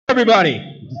Everybody,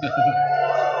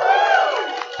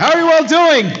 how are you all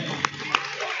doing?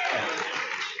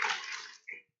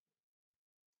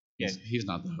 He's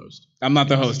not the host. I'm not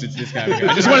the host. It's this guy over here.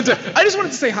 I just wanted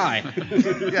to say hi.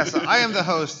 Yes, I am the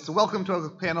host. Welcome to our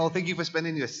panel. Thank you for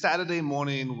spending your Saturday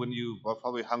morning when you are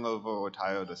probably hungover or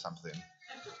tired or something.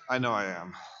 I know I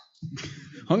am.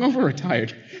 Hungover or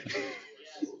tired?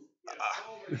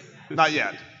 Not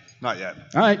yet. Not yet.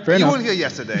 All right, fair enough. You weren't here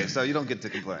yesterday, so you don't get to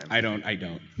complain. I don't.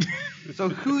 So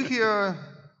who here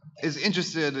is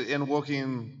interested in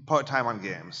working part-time on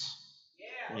games?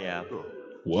 Yeah. Cool.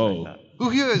 Whoa. Who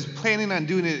here is planning on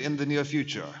doing it in the near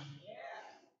future?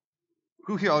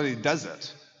 Who here already does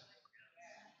it?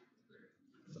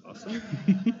 Awesome.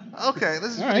 Okay,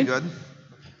 this is pretty good.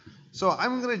 So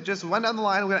I'm going to just run down the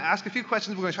line. We're going to ask a few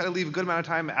questions. We're going to try to leave a good amount of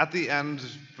time at the end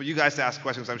for you guys to ask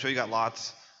questions. I'm sure you got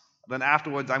lots. Then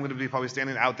afterwards, I'm going to be probably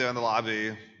standing out there in the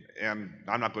lobby, and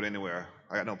I'm not going anywhere.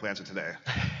 I got no plans for today.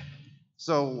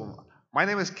 So my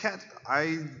name is Ket.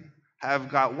 I have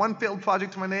got one failed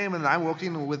project to my name, and I'm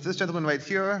working with this gentleman right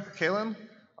here, Kaylin,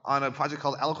 on a project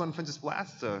called Alicorn Princess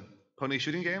Blast. It's a pony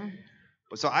shooting game.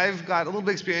 So I've got a little bit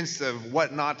of experience of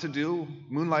what not to do,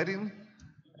 moonlighting,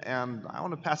 and I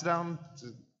want to pass it down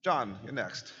to John. You're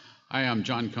next. Hi, I'm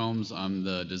John Combs. I'm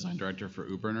the design director for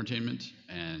Uber Entertainment,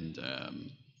 and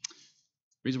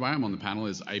the reason why I'm on the panel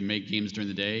is I make games during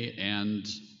the day and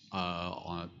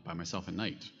by myself at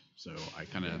night. So I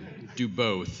kind of do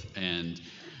both, and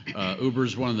Uber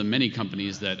is one of the many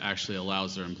companies that actually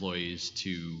allows their employees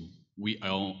to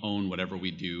own whatever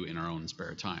we do in our own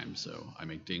spare time. So I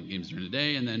make games during the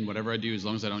day, and then whatever I do, as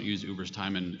long as I don't use Uber's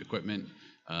time and equipment,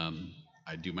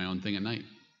 I do my own thing at night.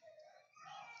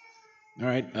 All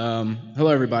right. Hello,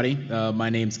 everybody.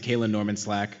 My name's Kaylin Norman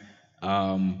Slack.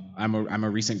 I'm a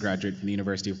recent graduate from the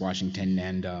University of Washington,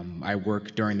 and I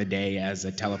work during the day as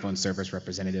a telephone service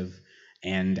representative.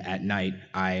 And at night,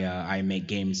 I make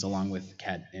games along with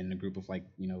Kat and a group of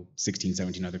 16,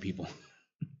 17 other people.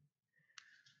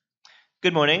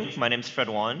 Good morning. My name's Fred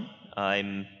Wan.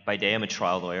 By day, I'm a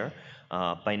trial lawyer.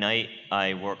 By night,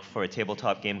 I work for a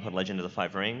tabletop game called Legend of the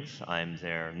Five Rings. I'm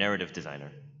their narrative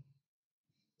designer.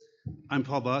 I'm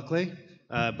Paul Barclay.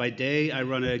 By day, I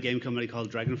run a game company called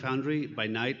Dragon Foundry. By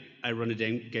night, I run a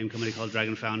game company called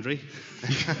Dragon Foundry.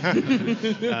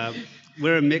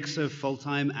 We're a mix of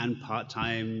full-time and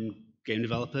part-time game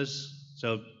developers,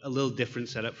 so a little different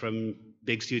setup from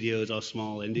big studios or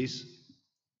small indies.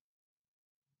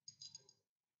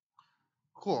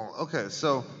 Cool. Okay,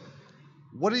 so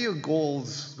what are your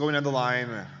goals going down the line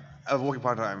of working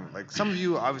part-time? Like, some of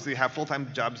you obviously have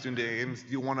full-time jobs doing games.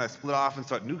 Do you want to split off and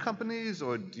start new companies,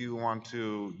 or do you want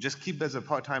to just keep it as a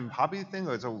part-time hobby thing?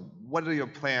 Or so what are your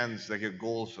plans, like your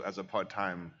goals as a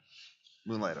part-time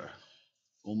moonlighter?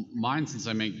 Well, mine, since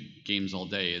I make games all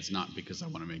day, it's not because I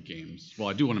want to make games. Well,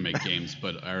 I do want to make games,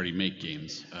 but I already make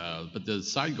games. But the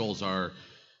side goals are,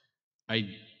 I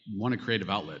want a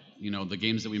creative outlet. The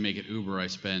games that we make at Uber, I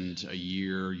spend a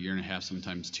year and a half,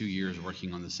 sometimes 2 years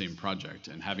working on the same project.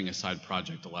 And having a side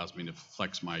project allows me to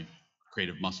flex my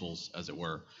creative muscles, as it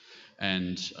were.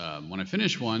 And when I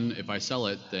finish one, if I sell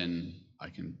it, then I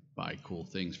can buy cool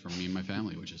things for me and my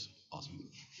family, which is awesome.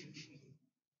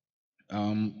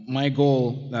 My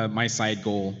goal, my side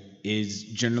goal, is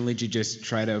generally to just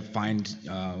try to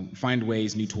find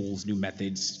ways, new tools, new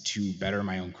methods to better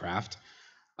my own craft.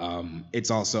 It's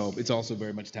also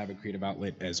very much to have a creative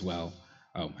outlet as well.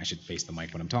 Oh, I should face the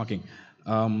mic when I'm talking.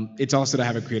 It's also to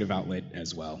have a creative outlet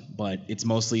as well, but it's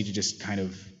mostly to just kind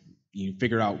of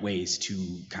figure out ways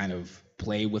to kind of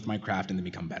play with my craft and then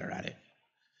become better at it.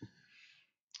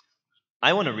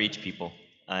 I want to reach people.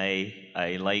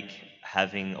 I like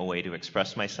having a way to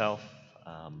express myself.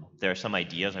 There are some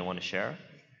ideas I want to share,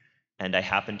 and I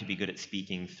happen to be good at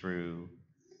speaking through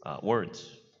words.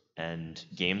 And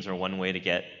games are one way to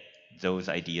get those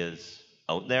ideas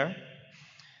out there.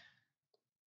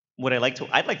 I'd like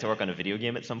to work on a video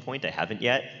game at some point. I haven't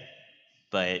yet,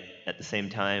 but at the same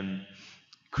time,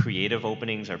 creative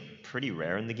openings are pretty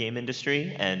rare in the game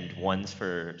industry, and ones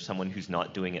for someone who's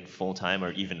not doing it full time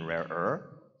are even rarer.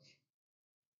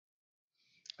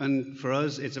 And for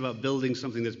us, it's about building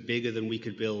something that's bigger than we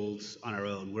could build on our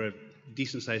own. We're a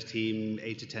decent-sized team,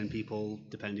 8 to 10 people,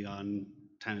 depending on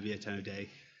time of year, time of day.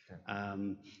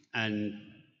 And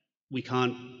we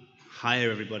can't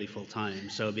hire everybody full-time,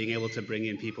 so being able to bring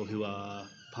in people who are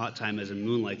part-timers and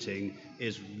moonlighting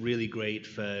is really great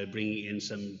for bringing in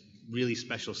some really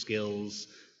special skills,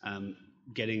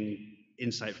 getting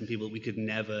insight from people that we could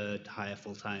never hire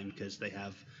full-time because they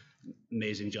have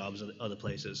amazing jobs at other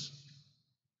places.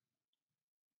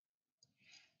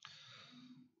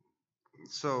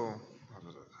 So,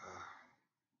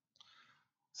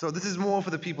 So this is more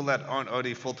for the people that aren't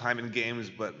already full-time in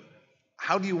games, but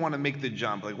how do you want to make the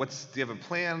jump? Like, do you have a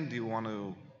plan? Do you want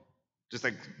to just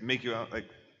like make your own, like,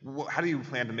 how do you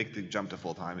plan to make the jump to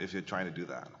full-time if you're trying to do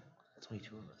that? That's only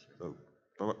two of us. So,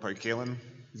 probably Kaylin?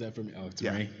 Is that for me? Oh, it's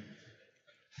Yeah.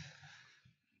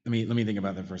 me. Let me think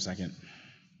about that for a second.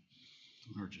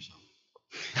 Don't hurt yourself.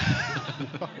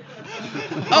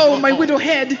 Oh, my widow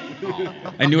head!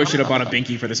 I knew I should have bought a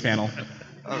binky for this panel.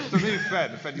 So maybe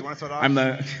Fed. Fed, you want to start off? I'm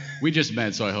the. We just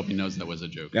met, so I hope he knows that was a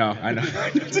joke. No, I know.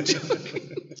 It's a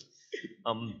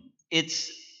joke.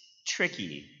 It's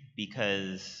tricky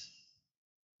because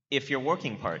if you're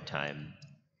working part-time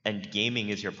and gaming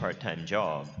is your part-time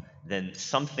job, then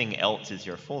something else is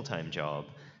your full-time job.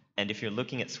 And if you're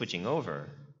looking at switching over,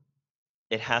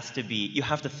 it has to be, you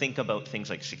have to think about things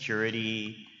like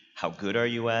security, how good are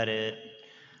you at it,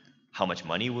 how much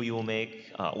money will you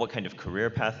make, what kind of career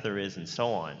path there is, and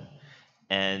so on.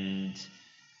 And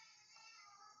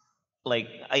like,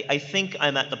 I think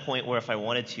I'm at the point where if I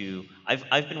wanted to,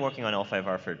 I've been working on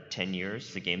L5R for 10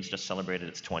 years. The game's just celebrated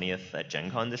its 20th at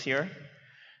Gen Con this year.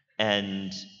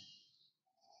 And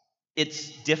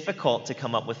it's difficult to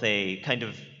come up with a kind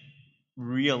of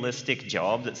realistic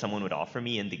job that someone would offer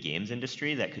me in the games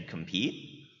industry that could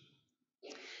compete.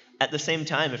 At the same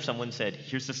time, if someone said,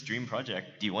 here's this dream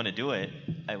project, do you want to do it?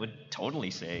 I would totally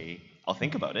say, I'll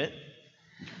think about it.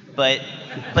 But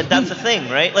that's the thing,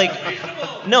 right?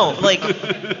 Like, no, like,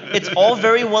 it's all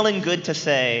very well and good to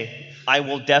say, I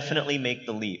will definitely make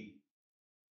the leap.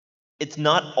 It's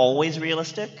not always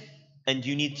realistic, and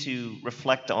you need to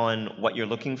reflect on what you're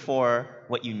looking for,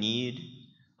 what you need.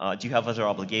 Do you have other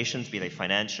obligations, be they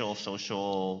financial,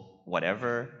 social,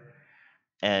 whatever?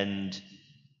 And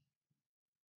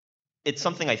it's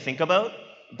something I think about,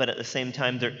 but at the same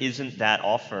time, there isn't that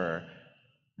offer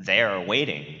there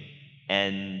waiting.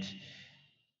 And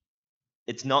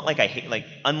it's not like I hate, like,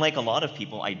 unlike a lot of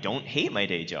people, I don't hate my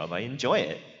day job. I enjoy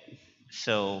it.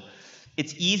 So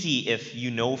it's easy if you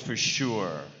know for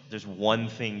sure there's one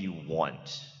thing you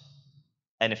want.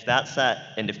 And if that's that,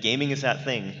 and if gaming is that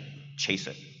thing, chase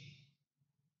it.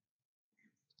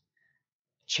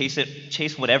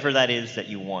 Chase whatever that is that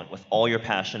you want with all your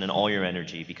passion and all your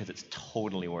energy, because it's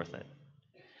totally worth it.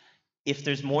 If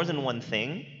there's more than one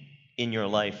thing in your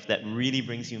life that really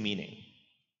brings you meaning,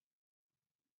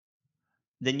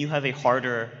 then you have a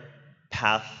harder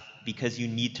path because you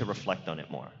need to reflect on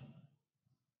it more.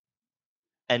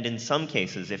 And in some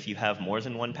cases, if you have more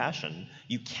than one passion,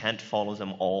 you can't follow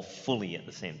them all fully at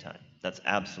the same time. That's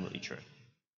absolutely true.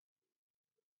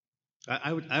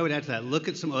 I would add to that, look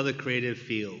at some other creative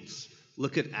fields.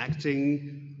 Look at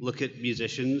acting, look at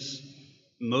musicians.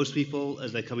 Most people,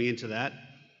 as they're coming into that,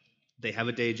 they have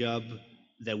a day job,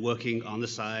 they're working on the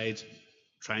side,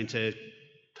 trying to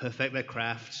perfect their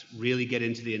craft, really get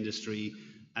into the industry.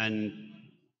 And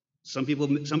some people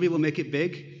make it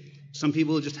big. Some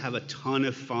people just have a ton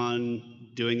of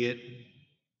fun doing it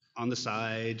on the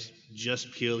side,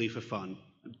 just purely for fun.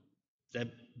 They're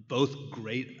both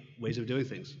great ways of doing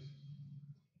things.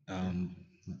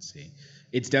 Let's see.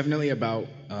 It's definitely about,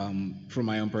 from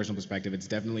my own personal perspective, it's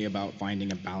definitely about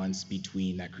finding a balance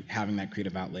between that, having that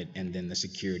creative outlet and then the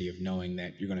security of knowing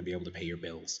that you're going to be able to pay your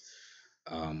bills.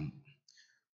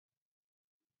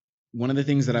 One of the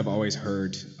things that I've always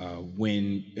heard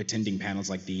when attending panels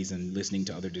like these and listening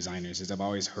to other designers is I've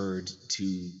always heard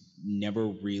to never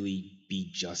really be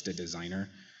just a designer.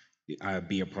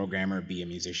 Be a programmer, be a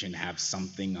musician, have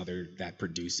something other that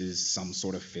produces some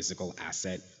sort of physical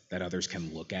asset that others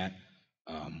can look at.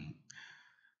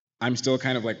 I'm still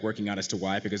kind of like working out as to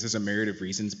why, because there's a myriad of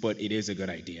reasons, but it is a good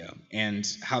idea. And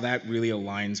how that really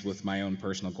aligns with my own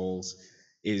personal goals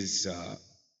is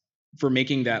for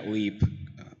making that leap,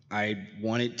 I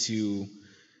wanted to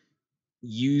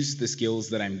use the skills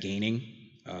that I'm gaining,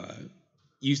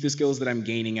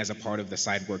 as a part of the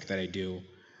side work that I do,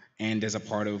 and as a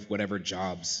part of whatever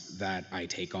jobs that I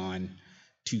take on,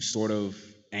 to sort of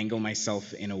angle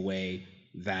myself in a way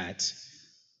that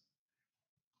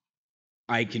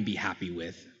I can be happy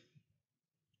with.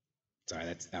 Sorry,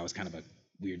 that was kind of a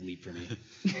weird leap for me.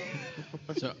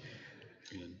 So,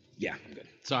 yeah, I'm good.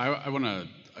 So I want to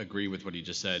agree with what he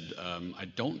just said. I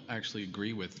don't actually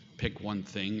agree with pick one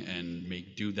thing and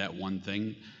do that one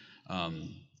thing.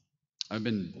 I've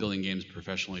been building games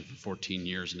professionally for 14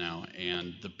 years now,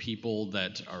 and the people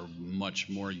that are much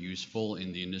more useful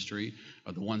in the industry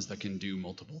are the ones that can do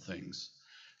multiple things.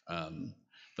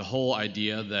 The whole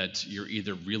idea that you're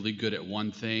either really good at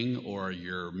one thing or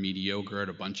you're mediocre at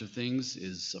a bunch of things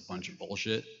is a bunch of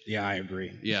bullshit. Yeah, I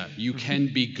agree. Yeah, you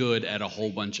can be good at a whole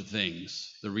bunch of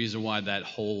things. The reason why that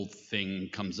whole thing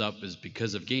comes up is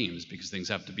because of games, because things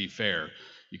have to be fair.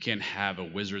 You can't have a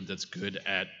wizard that's good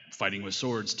at fighting with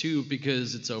swords too,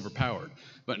 because it's overpowered.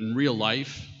 But in real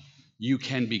life, you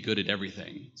can be good at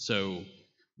everything. So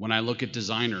when I look at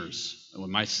designers,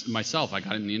 myself, I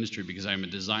got in the industry because I'm a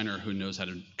designer who knows how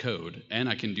to code, and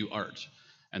I can do art.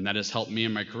 And that has helped me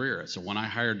in my career. So when I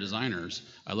hire designers,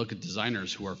 I look at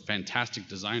designers who are fantastic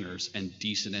designers and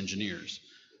decent engineers,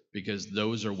 because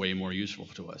those are way more useful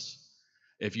to us.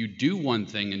 If you do one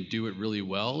thing and do it really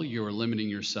well, you're limiting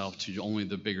yourself to only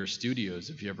the bigger studios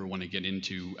if you ever want to get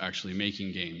into actually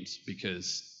making games,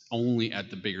 because only at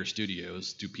the bigger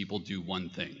studios do people do one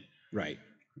thing. Right.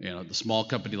 You know, the small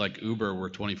company like Uber, where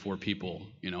 24 people,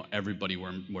 you know, everybody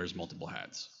wears multiple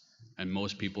hats. And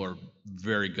most people are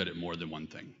very good at more than one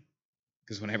thing.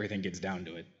 Because when everything gets down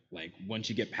to it, like once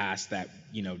you get past that,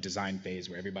 you know, design phase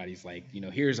where everybody's like, you know,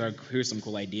 here's some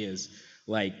cool ideas,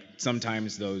 like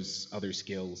sometimes those other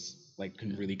skills like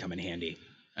can really come in handy.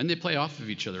 And they play off of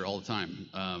each other all the time.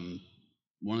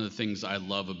 One of the things I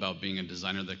love about being a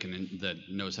designer that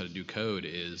knows how to do code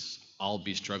is I'll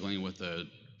be struggling with a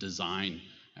design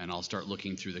and I'll start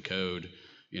looking through the code,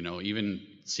 you know, even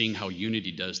seeing how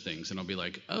Unity does things, and I'll be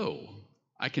like, oh,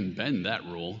 I can bend that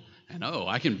rule, and oh,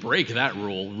 I can break that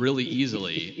rule really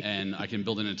easily, and I can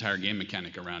build an entire game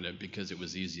mechanic around it because it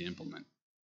was easy to implement.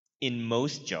 In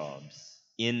most jobs,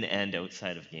 in and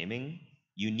outside of gaming,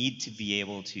 you need to be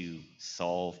able to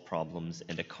solve problems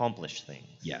and accomplish things.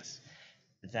 Yes.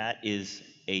 That's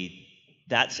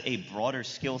a broader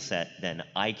skill set than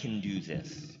I can do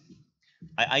this.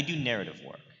 I do narrative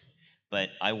work, but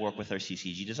I work with our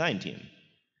CCG design team.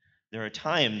 There are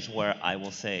times where I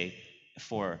will say,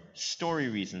 for story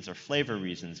reasons or flavor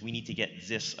reasons, we need to get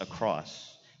this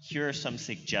across. Here are some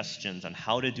suggestions on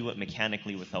how to do it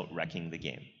mechanically without wrecking the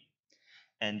game.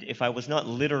 And if I was not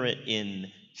literate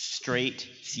in straight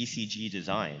CCG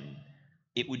design,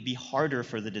 it would be harder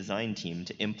for the design team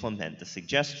to implement the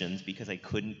suggestions because I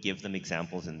couldn't give them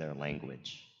examples in their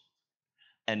language.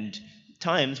 And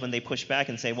times when they push back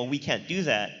and say, well, we can't do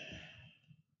that,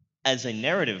 as a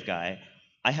narrative guy,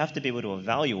 I have to be able to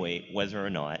evaluate whether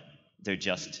or not they're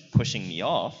just pushing me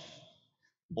off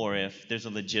or if there's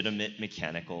a legitimate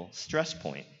mechanical stress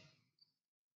point.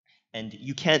 And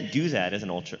you can't do that as an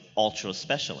ultra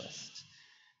specialist.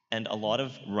 And a lot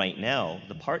of, right now,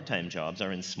 the part-time jobs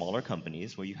are in smaller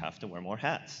companies where you have to wear more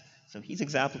hats. So he's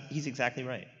exactly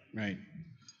right. Right.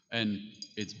 And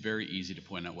it's very easy to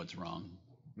point out what's wrong.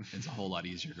 It's a whole lot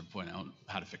easier to point out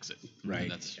how to fix it. Right.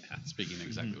 And that's speaking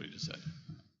exactly what he just said.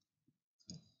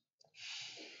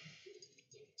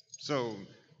 So,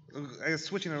 I guess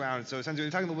switching around, so essentially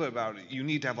you're talking a little bit about you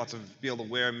need to have be able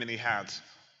to wear many hats.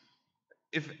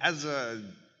 If as a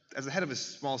head of a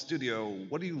small studio,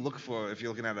 what do you look for if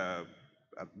you're looking at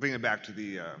bringing it back to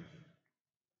the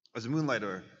as a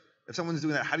moonlighter? If someone's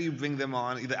doing that, how do you bring them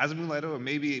on, either as a moonlighter or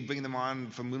maybe bring them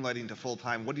on from moonlighting to full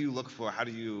time? What do you look for? How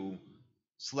do you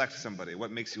select somebody? What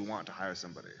makes you want to hire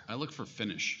somebody? I look for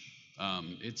finish.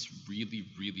 It's really,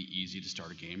 really easy to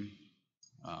start a game.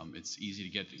 It's easy to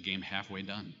get a game halfway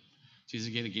done. It's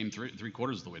easy to get a game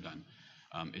three-quarters of the way done.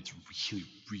 It's really,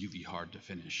 really hard to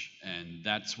finish, and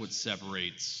that's what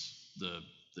separates the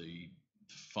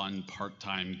fun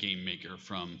part-time game maker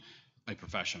from a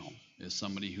professional, is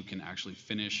somebody who can actually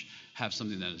finish, have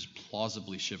something that is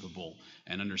plausibly shippable,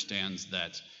 and understands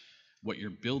that what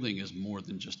you're building is more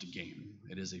than just a game.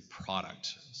 It is a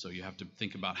product. So you have to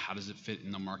think about how does it fit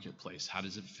in the marketplace? How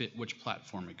does it fit which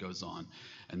platform it goes on?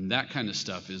 And that kind of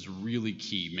stuff is really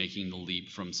key, making the leap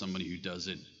from somebody who does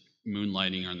it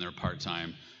moonlighting on their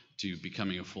part-time to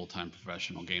becoming a full-time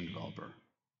professional game developer,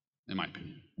 in my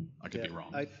opinion. I could be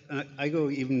wrong. I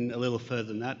go even a little further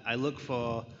than that. I look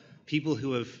for people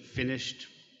who have finished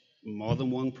more than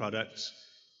one product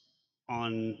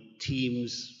on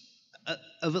teams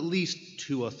of at least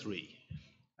 2 or 3.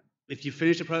 If you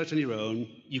finish a product on your own,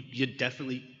 you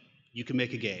can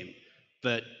make a game,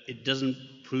 but it doesn't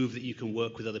prove that you can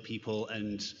work with other people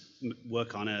and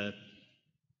work on a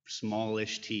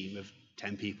smallish team of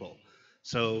 10 people.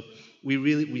 So we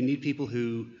need people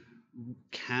who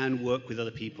can work with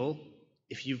other people.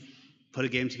 If you've put a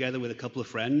game together with a couple of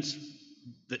friends,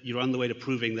 that you're on the way to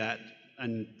proving that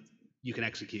and you can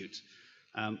execute.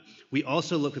 We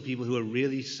also look for people who are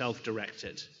really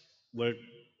self-directed.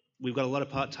 We've got a lot of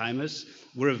part-timers.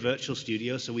 We're a virtual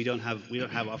studio, so we don't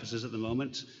have offices at the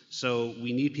moment. So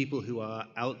we need people who are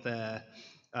out there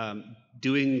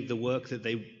doing the work that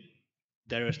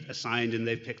they're assigned and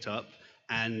they've picked up,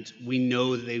 and we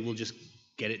know that they will just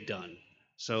get it done.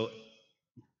 So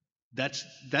that's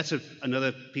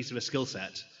another piece of a skill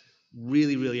set.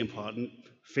 Really, really important.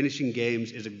 Finishing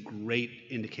games is a great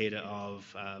indicator of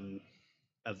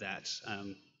that,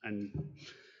 and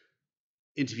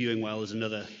interviewing well is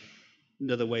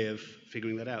another way of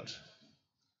figuring that out.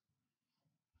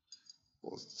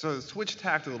 So switch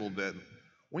tact a little bit.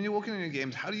 When you're working on your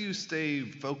games, how do you stay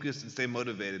focused and stay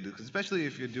motivated? Because especially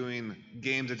if you're doing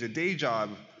games as your day job,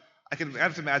 I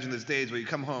have to imagine there's days where you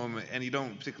come home and you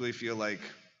don't particularly feel like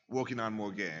working on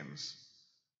more games.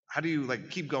 How do you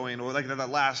keep going, or that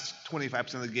last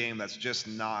 25% of the game that's just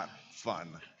not fun?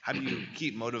 How do you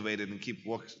keep motivated and keep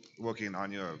working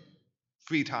on your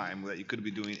free time that you could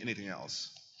be doing anything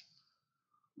else?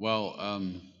 Well,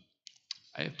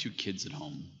 I have 2 kids at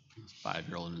home, a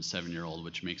 5-year-old and a 7-year-old,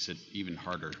 which makes it even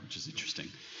harder, which is interesting.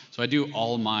 So I do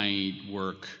all my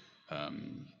work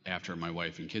after my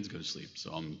wife and kids go to sleep.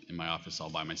 So I'm in my office all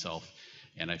by myself,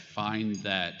 and I find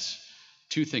that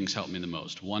 2 things help me the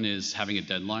most. One is having a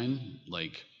deadline,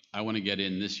 like I want to get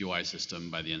in this UI system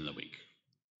by the end of the week,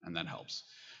 and that helps.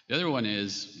 The other one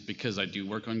is, because I do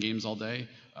work on games all day,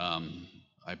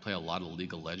 I play a lot of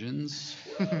League of Legends.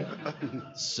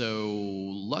 So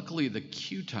luckily the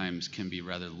queue times can be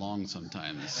rather long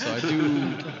sometimes. So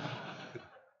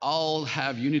I'll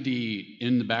have Unity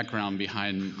in the background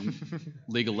behind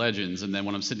League of Legends, and then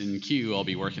when I'm sitting in queue, I'll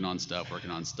be working on stuff,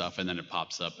 and then it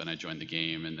pops up and I join the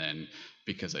game, and then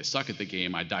because I suck at the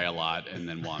game, I die a lot, and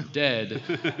then while I'm dead,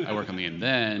 I work on the game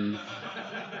then.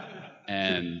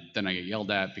 And then I get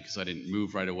yelled at because I didn't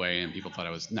move right away, and people thought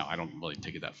I don't really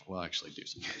take it that far. Well, I actually do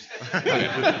sometimes.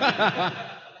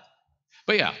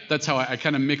 But yeah, that's how I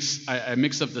kind of mix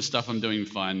up the stuff I'm doing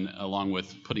fun along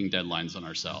with putting deadlines on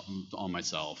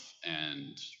myself,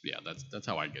 and yeah, that's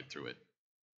how I get through it.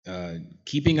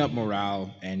 Keeping up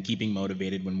morale and keeping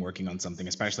motivated when working on something,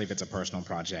 especially if it's a personal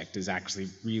project, is actually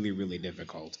really, really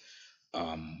difficult.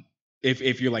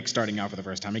 If you're starting out for the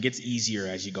first time, it gets easier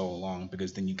as you go along,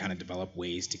 because then you kind of develop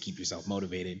ways to keep yourself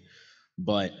motivated.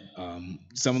 But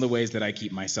some of the ways that I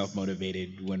keep myself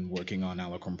motivated when working on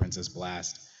Alicorn Princess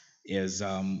Blast is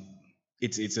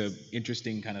it's a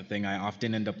interesting kind of thing. I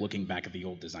often end up looking back at the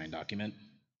old design document,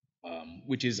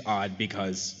 which is odd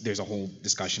because there's a whole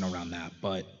discussion around that.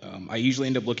 But I usually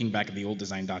end up looking back at the old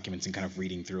design documents and kind of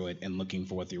reading through it and looking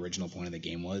for what the original point of the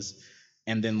game was,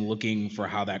 and then looking for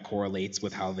how that correlates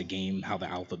with how the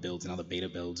alpha builds and how the beta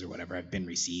builds or whatever have been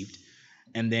received.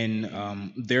 And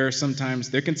then there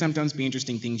can sometimes be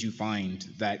interesting things you find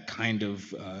that kind of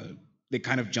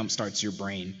jumpstarts your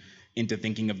brain into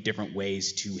thinking of different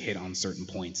ways to hit on certain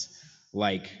points.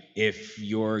 Like if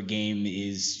your game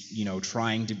is,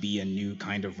 trying to be a new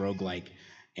kind of roguelike,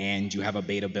 and you have a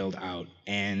beta build out,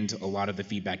 and a lot of the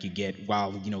feedback you get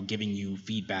while, giving you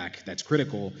feedback that's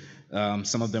critical,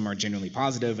 some of them are genuinely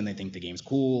positive and they think the game's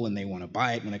cool and they want to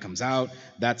buy it when it comes out.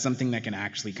 That's something that can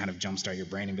actually kind of jumpstart your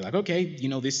brain and be like, okay,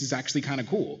 this is actually kind of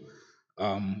cool.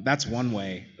 That's one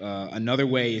way. Another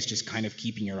way is just kind of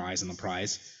keeping your eyes on the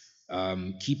prize.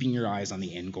 Keeping your eyes on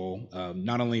the end goal,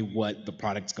 not only what the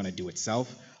product's going to do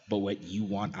itself, but what you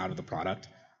want out of the product.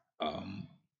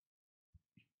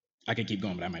 I could keep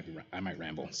going, but I might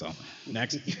ramble. So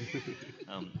next.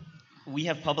 We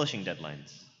have publishing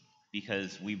deadlines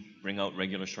because we bring out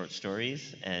regular short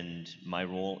stories, and my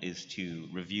role is to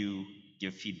review,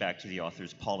 give feedback to the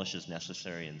authors, polish as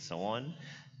necessary, and so on.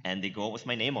 And they go out with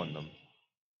my name on them.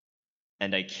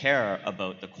 And I care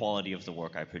about the quality of the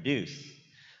work I produce.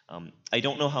 I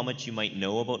don't know how much you might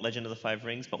know about Legend of the Five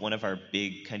Rings, but one of our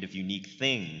big kind of unique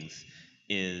things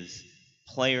is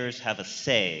players have a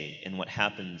say in what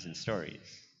happens in stories.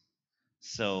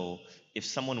 So if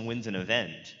someone wins an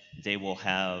event, they will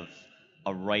have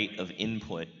a right of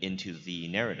input into the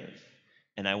narrative.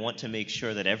 And I want to make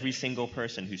sure that every single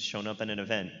person who's shown up at an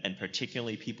event, and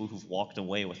particularly people who've walked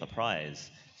away with a prize,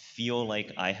 feel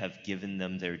like I have given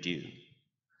them their due.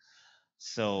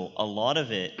 So a lot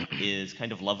of it is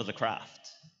kind of love of the craft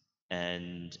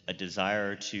and a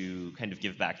desire to kind of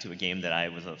give back to a game that I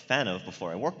was a fan of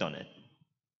before I worked on it.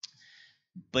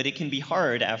 But it can be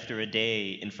hard after a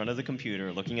day in front of the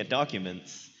computer looking at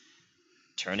documents,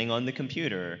 turning on the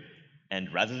computer,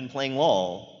 and rather than playing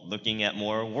LOL, looking at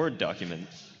more Word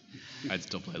documents. I'd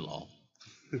still play LOL.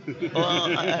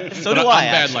 Well, so do I,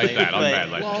 actually. I'm bad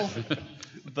like that.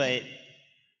 But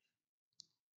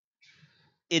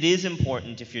it is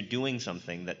important, if you're doing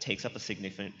something that takes up a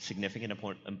significant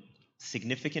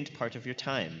part of your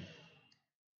time,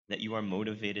 that you are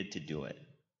motivated to do it.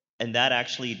 And that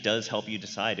actually does help you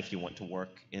decide if you want to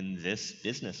work in this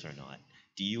business or not.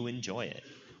 Do you enjoy it?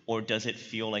 or does it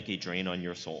feel like a drain on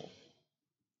your soul?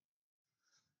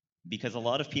 Because a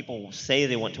lot of people say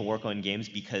they want to work on games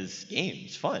because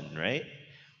games, fun, right?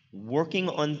 Working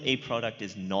on a product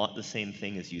is not the same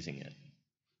thing as using it.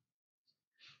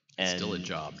 It's still a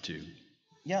job too.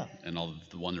 Yeah. And all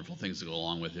the wonderful things that go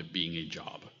along with it being a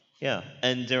job. Yeah,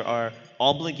 and there are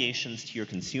obligations to your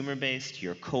consumer base, to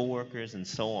your coworkers, and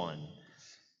so on.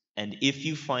 And if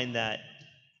you find that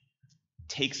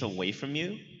takes away from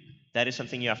you, that is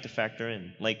something you have to factor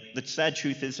in. Like, the sad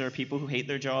truth is there are people who hate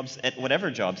their jobs at whatever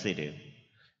jobs they do.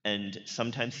 And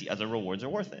sometimes the other rewards are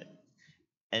worth it.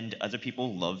 And other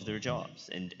people love their jobs.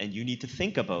 And you need to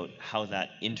think about how that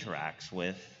interacts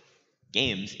with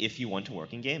games if you want to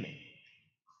work in gaming.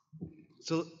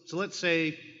 So let's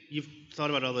say you've thought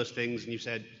about all those things and you've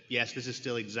said, yes, this is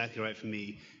still exactly right for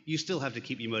me. You still have to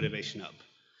keep your motivation up.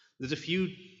 There's a few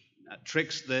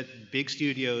tricks that big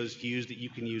studios use that you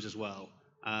can use as well.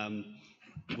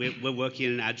 We're working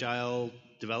in an agile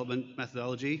development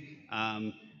methodology.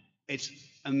 It's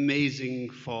amazing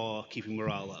for keeping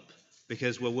morale up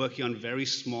because we're working on very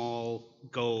small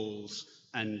goals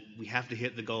and we have to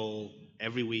hit the goal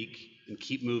every week and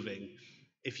keep moving.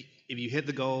 If you hit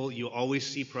the goal, you always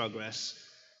see progress.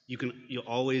 You're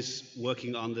always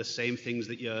working on the same things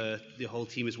that your whole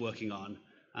team is working on.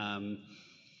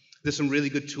 There's some really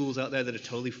good tools out there that are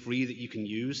totally free that you can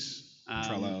use.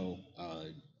 Trello,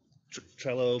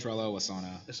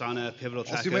 Asana, Pivotal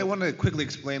Tracker. Also, you might want to quickly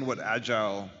explain what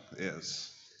Agile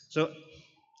is. So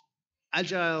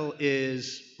Agile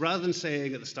is, rather than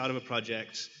saying at the start of a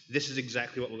project, this is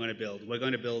exactly what we're going to build. We're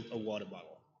going to build a water bottle.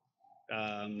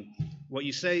 What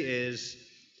you say is,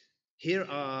 here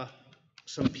are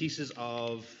some pieces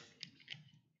of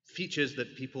features that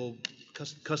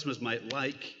customers might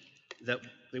like that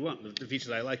they want. The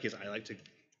features I like is I like to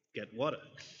get water,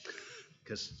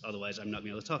 because otherwise I'm not going to be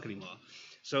able to talk anymore.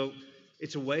 So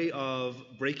it's a way of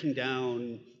breaking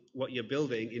down what you're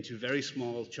building into very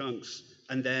small chunks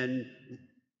and then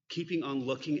keeping on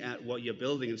looking at what you're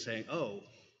building and saying, oh,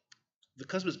 the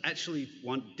customers actually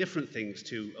want different things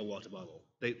to a water bottle.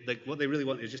 What they really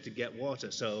want is just to get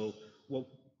water. So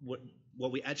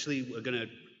what we actually are going to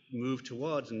move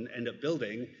towards and end up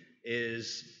building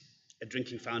is a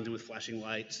drinking fountain with flashing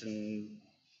lights and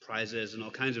prizes and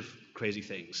all kinds of crazy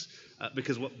things.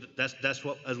 Because that's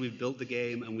what, as we've built the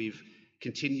game and we've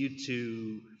continued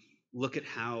to look at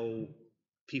how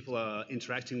people are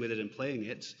interacting with it and playing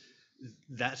it,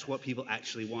 that's what people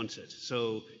actually wanted.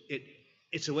 So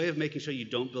it's a way of making sure you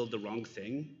don't build the wrong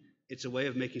thing. It's a way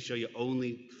of making sure you're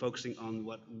only focusing on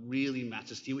what really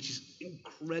matters to you, which is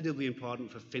incredibly important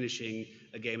for finishing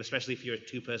a game, especially if you're a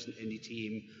two-person indie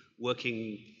team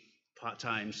working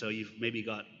part-time, so you've maybe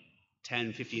got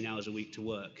 10, 15 hours a week to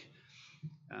work.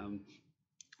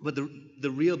 But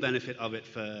the real benefit of it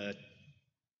for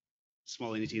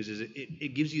small indie teams is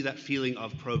it gives you that feeling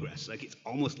of progress. Like, it's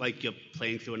almost like you're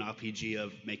playing through an RPG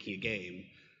of making a game,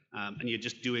 and you're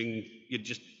just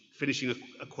finishing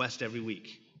a quest every week.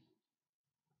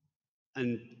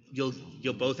 And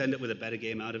you'll both end up with a better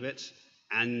game out of it,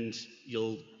 and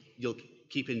you'll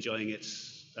keep enjoying it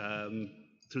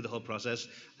through the whole process,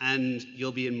 and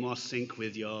you'll be in more sync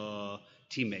with your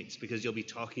teammates because you'll be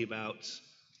talking about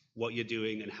what you're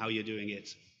doing and how you're doing it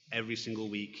every single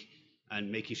week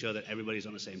and making sure that everybody's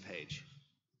on the same page.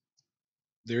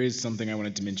 There is something I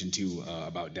wanted to mention too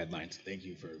about deadlines. Thank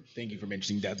you for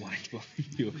mentioning deadlines,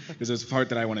 because there's a part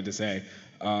that I wanted to say.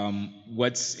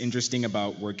 What's interesting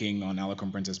about working on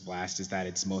Alicorn Princess Blast is that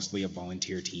it's mostly a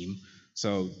volunteer team,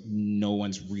 so no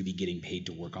one's really getting paid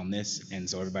to work on this, and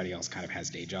so everybody else kind of has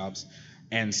day jobs.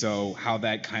 And so how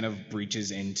that kind of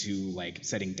breaches into like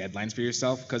setting deadlines for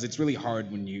yourself, because it's really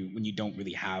hard when you don't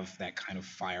really have that kind of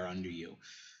fire under you.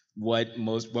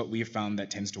 What we've found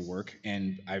that tends to work,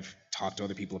 and I've talked to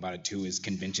other people about it too, is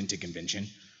convention to convention.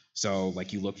 So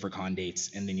like you look for con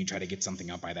dates and then you try to get something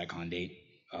out by that con date.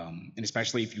 And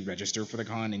especially if you register for the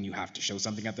con and you have to show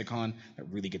something at the con, that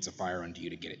really gets a fire under you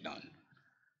to get it done.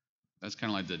 That's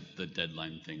kind of like the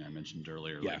deadline thing I mentioned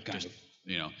earlier. Yeah, like kind just, of.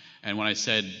 And when I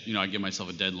said, I give myself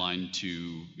a deadline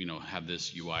to, have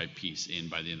this UI piece in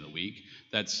by the end of the week,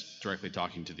 that's directly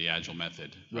talking to the Agile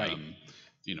method. Right.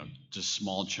 Just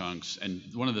small chunks. And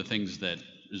one of the things that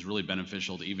is really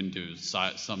beneficial to even do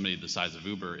somebody the size of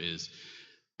Uber is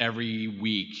every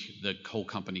week the whole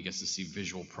company gets to see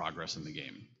visual progress in the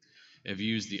game. If you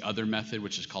use the other method,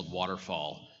 which is called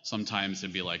waterfall, sometimes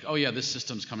it'd be like, oh yeah, this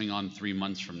system's coming on 3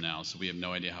 months from now, so we have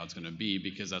no idea how it's going to be,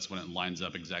 because that's when it lines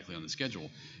up exactly on the schedule.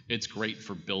 It's great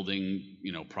for building,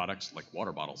 products like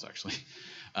water bottles, actually.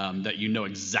 that you know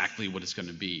exactly what it's going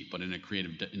to be. But in a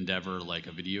creative endeavor like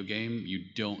a video game, you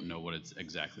don't know what it's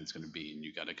going to be, and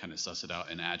you got to kind of suss it out.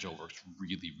 And Agile works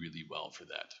really, really well for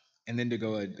that. And then to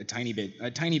go a tiny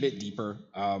bit deeper,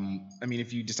 I mean,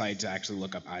 if you decide to actually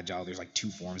look up Agile, there's like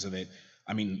 2 forms of it.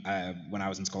 I mean, when I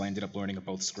was in school, I ended up learning of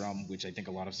both Scrum, which I think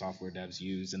a lot of software devs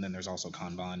use, and then there's also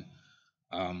Kanban.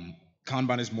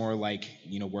 Kanban is more like,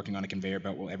 working on a conveyor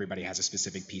belt where everybody has a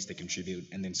specific piece to contribute,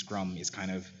 and then Scrum is kind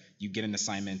of, you get an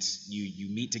assignment, you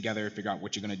meet together, figure out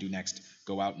what you're going to do next,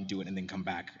 go out and do it, and then come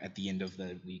back at the end of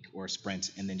the week or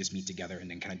sprint, and then just meet together and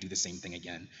then kind of do the same thing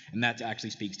again. And that actually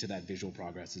speaks to that visual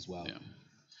progress as well. Yeah.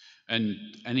 And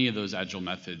any of those Agile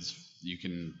methods,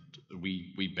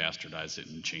 we bastardize it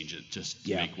and change it just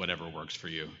to make whatever works for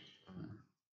you.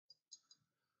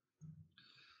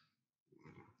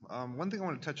 One thing I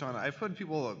want to touch on, I've heard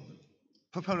people,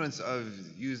 proponents of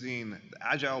using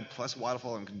Agile plus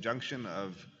Waterfall in conjunction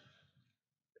of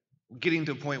getting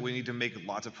to a point where you need to make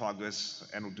lots of progress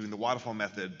and doing the Waterfall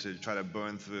method to try to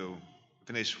burn through,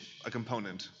 finish a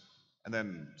component, and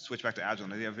then switch back to Agile.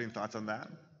 Do you have any thoughts on that?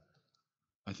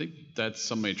 I think that's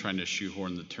somebody trying to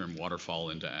shoehorn the term waterfall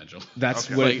into Agile. That's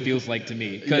what it feels like to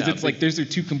me, because it's like those are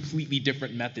 2 completely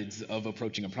different methods of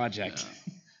approaching a project.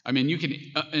 Yeah. I mean, you can,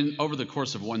 and over the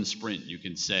course of one sprint, you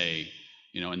can say,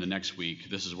 in the next week,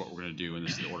 this is what we're going to do, and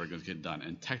this is the order going to get done.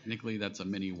 And technically, that's a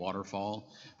mini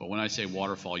waterfall. But when I say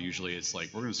waterfall, usually it's like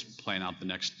we're going to plan out the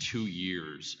next 2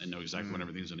 years and know exactly when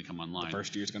everything's going to come online. The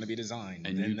first year is going to be design,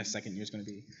 and then the second year is going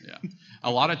to be. Yeah. A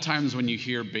lot of times when you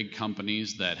hear big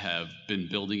companies that have been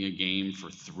building a game for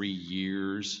 3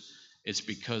 years, it's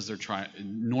because they're trying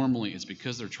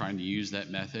to use that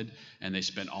method, and they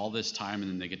spend all this time, and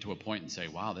then they get to a point and say,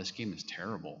 wow, this game is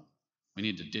terrible. We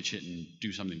need to ditch it and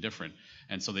do something different.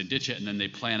 And so they ditch it, and then they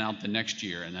plan out the next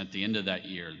year, and at the end of that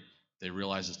year, they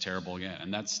realize it's terrible again.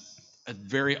 And that's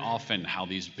very often how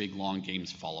these big, long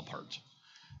games fall apart.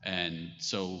 And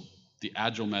so the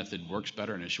Agile method works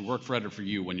better, and it should work better for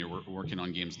you when you're working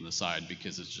on games on the side,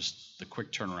 because it's just the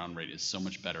quick turnaround rate is so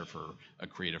much better for a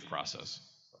creative process.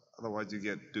 Otherwise, you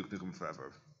get Duke Nukem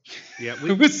Forever. Yeah,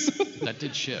 that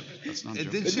did ship. That's not. It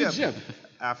did ship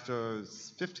after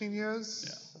 15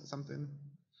 years, something.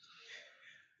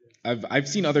 I've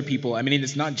seen other people. I mean,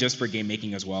 it's not just for game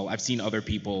making as well. I've seen other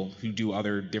people who do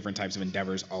other different types of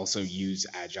endeavors also use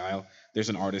Agile. There's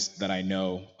an artist that I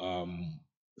know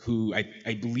who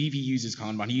I believe he uses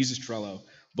Kanban. He uses Trello,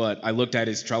 but I looked at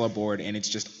his Trello board, and it's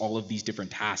just all of these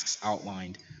different tasks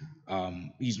outlined.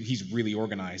 He's really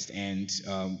organized, and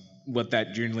what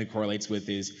that generally correlates with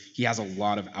is he has a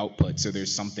lot of output. So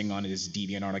there's something on his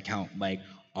DeviantArt account like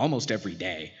almost every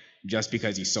day, just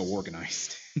because he's so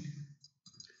organized.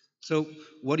 So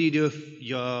what do you do if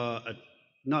you're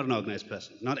not an organized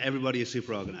person? Not everybody is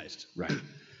super organized. Right.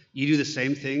 You do the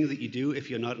same thing that you do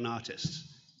if you're not an artist.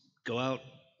 Go out,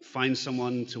 find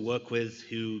someone to work with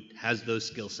who has those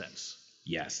skill sets.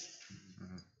 Yes.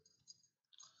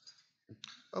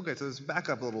 Okay, so let's back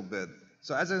up a little bit.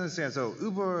 So as I understand,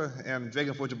 Uber and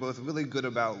Dragonforge are both really good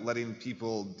about letting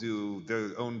people do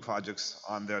their own projects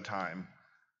on their time.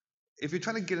 If you're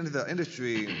trying to get into the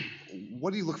industry, what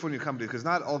do you look for in your company? Because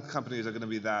not all companies are going to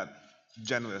be that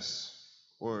generous,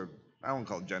 or I won't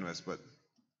call it generous, but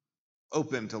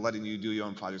open to letting you do your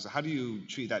own projects. So how do you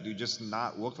treat that? Do you just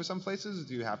not work for some places?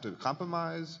 Do you have to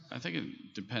compromise? I think it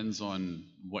depends on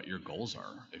what your goals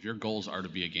are. If your goals are to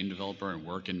be a game developer and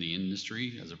work in the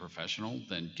industry as a professional,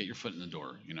 then get your foot in the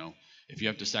door. If you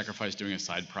have to sacrifice doing a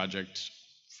side project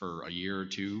for a year or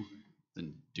 2,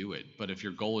 then do it. But if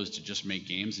your goal is to just make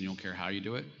games and you don't care how you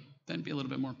do it, then be a little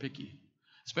bit more picky.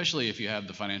 Especially if you have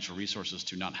the financial resources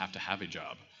to not have to have a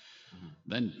job.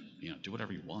 Then, do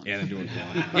whatever you want. Yeah, then do what you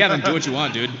want. Yeah, then do what you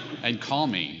want, dude. And call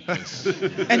me.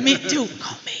 And me too.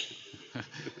 Call me.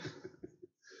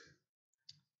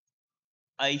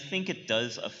 I think it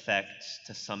does affect,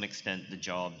 to some extent, the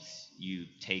jobs you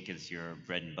take as your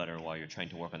bread and butter while you're trying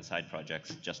to work on side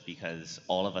projects, just because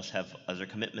all of us have other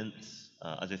commitments,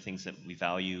 other things that we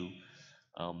value.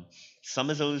 Some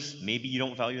of those maybe you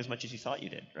don't value as much as you thought you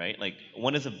did, right? Like,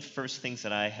 one of the first things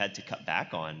that I had to cut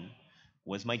back on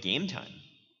was my game time.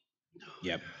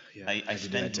 Yep. Yeah, I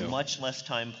spend much less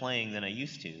time playing than I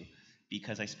used to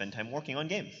because I spend time working on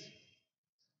games.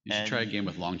 You should try a game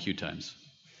with long queue times.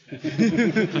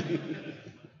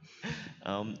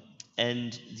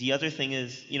 And the other thing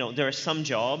is, there are some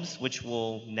jobs which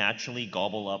will naturally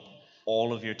gobble up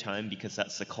all of your time because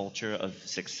that's the culture of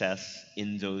success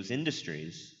in those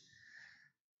industries.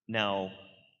 Now,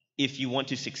 if you want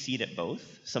to succeed at both,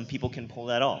 some people can pull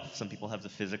that off. Some people have the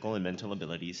physical and mental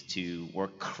abilities to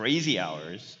work crazy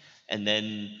hours and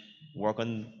then work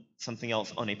on something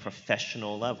else on a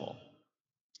professional level.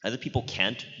 Other people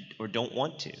can't or don't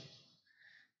want to.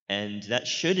 And that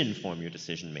should inform your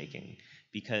decision making,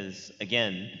 because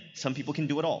again, some people can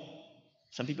do it all.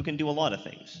 Some people can do a lot of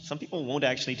things. Some people won't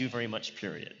actually do very much,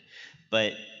 period.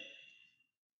 But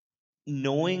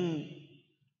knowing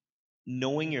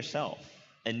yourself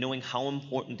and knowing how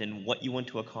important and what you want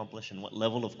to accomplish and what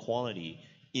level of quality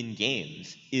in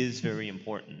games is very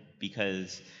important,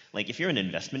 because like if you're an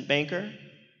investment banker,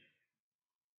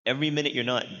 every minute you're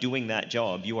not doing that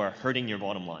job, you are hurting your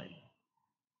bottom line.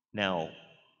 Now,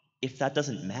 if that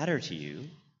doesn't matter to you,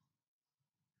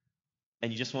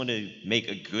 and you just want to make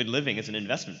a good living as an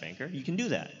investment banker, you can do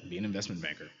that. Be an investment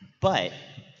banker. But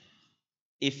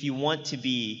if you want to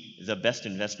be the best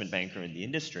investment banker in the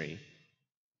industry,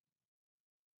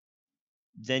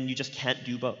 then you just can't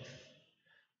do both.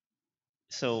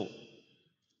 So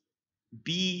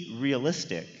be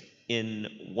realistic in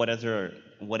whatever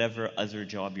other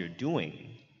job you're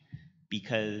doing,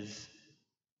 because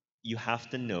you have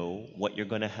to know what you're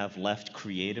going to have left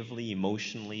creatively,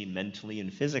 emotionally, mentally,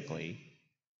 and physically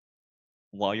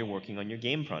while you're working on your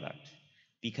game product,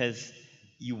 because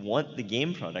you want the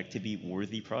game product to be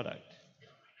worthy product.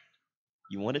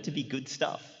 You want it to be good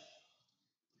stuff.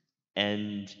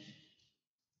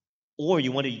 Or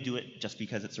you want to do it just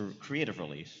because it's a creative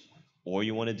release, or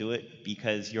you want to do it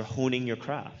because you're honing your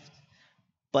craft.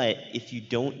 But if you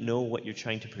don't know what you're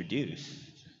trying to produce,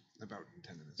 About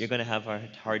 10 minutes. you're going to have a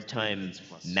hard time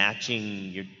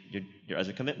matching your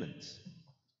other commitments.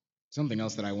 Something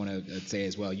else that I want to say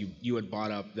as well. You had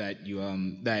brought up that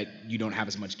you don't have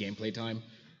as much gameplay time.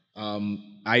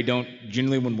 I don't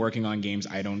generally, when working on games,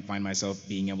 I don't find myself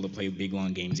being able to play big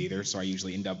long games either. So I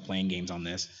usually end up playing games on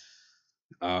this.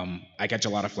 I catch a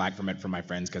lot of flack from it from my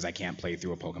friends because I can't play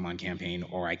through a Pokemon campaign,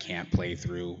 or I can't play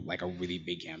through like a really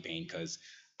big campaign because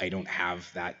I don't have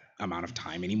that amount of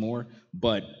time anymore.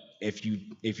 But if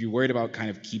you're worried about kind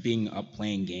of keeping up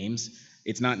playing games,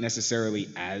 it's not necessarily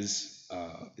as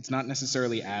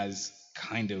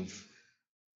kind of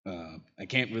I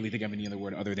can't really think of any other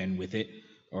word other than with it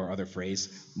or other phrase,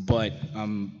 but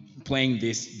playing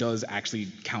this does actually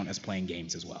count as playing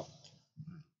games as well.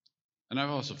 And I've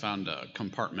also found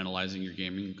compartmentalizing your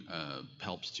gaming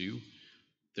helps too.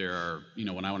 There are,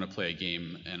 when I want to play a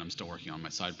game and I'm still working on my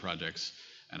side projects,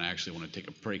 and I actually want to take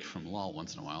a break from LOL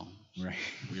once in a while. Right.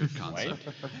 Weird concept.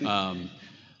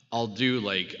 I'll do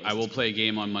I will play a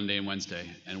game on Monday and Wednesday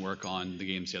and work on the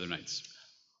games the other nights.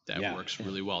 That works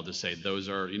really well to say those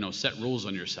are, set rules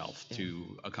on yourself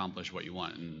to accomplish what you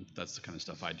want. And that's the kind of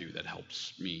stuff I do that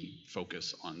helps me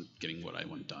focus on getting what I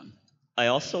want done. I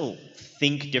also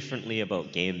think differently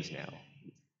about games now.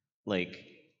 Like,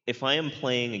 if I am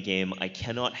playing a game, I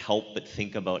cannot help but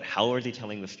think about how are they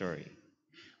telling the story?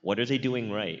 What are they doing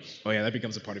right? Oh yeah, that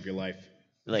becomes a part of your life.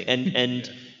 Like, and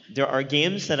there are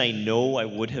games that I know I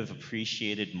would have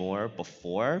appreciated more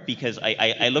before, because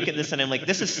I look at this and I'm like,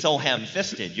 this is so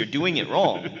ham-fisted, you're doing it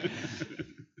wrong.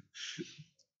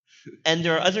 And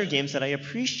there are other games that I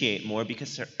appreciate more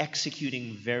because they're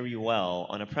executing very well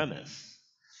on a premise.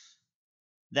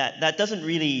 That doesn't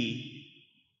really,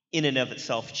 in and of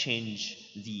itself, change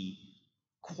the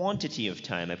quantity of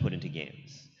time I put into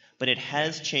games, but it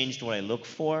has changed what I look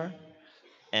for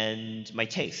and my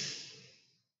tastes.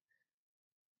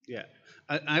 Yeah,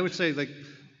 I would say,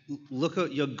 look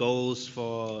at your goals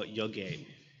for your game.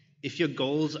 If your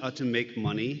goals are to make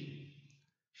money,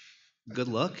 good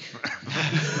luck.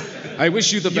 I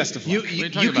wish you the best of luck. You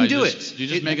can do it. You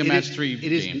just make a match 3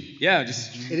 game. Yeah,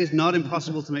 it is not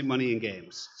impossible to make money in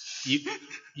games.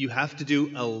 You have to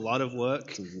do a lot of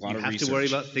work. You have to worry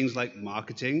about things like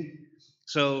marketing.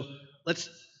 So let's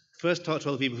first talk to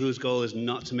other people whose goal is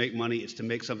not to make money, it's to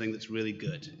make something that's really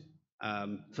good.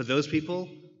 For those people,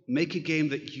 make a game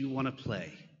that you want to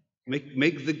play. Make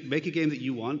a game that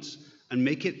you want, and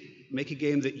make a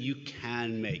game that you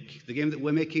can make. The game that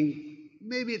we're making,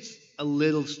 maybe it's a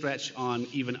little stretch on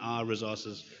even our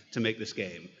resources to make this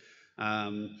game.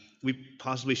 We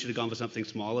possibly should have gone for something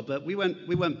smaller, but we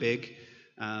went big.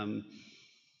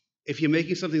 If you're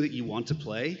making something that you want to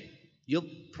play, you'll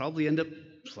probably end up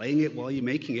playing it while you're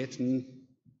making it, and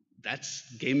that's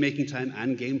game making time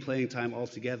and game playing time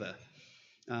altogether.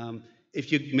 If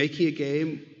you're making a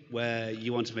game where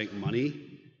you want to make money,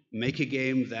 make a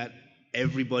game that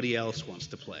everybody else wants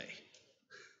to play.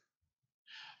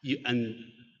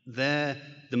 The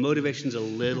motivation's a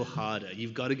little harder.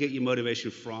 You've got to get your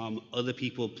motivation from other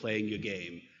people playing your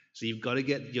game. So you've got to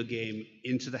get your game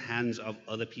into the hands of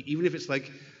other people, even if it's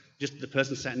like just the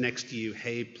person sat next to you,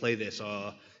 hey, play this,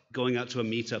 or going out to a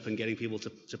meetup and getting people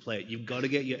to play it. You've got to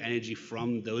get your energy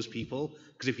from those people,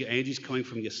 because if your energy is coming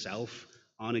from yourself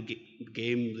on a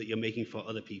game that you're making for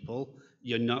other people,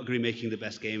 you're not going to be making the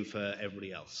best game for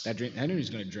everybody else. That energy is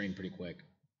going to drain pretty quick.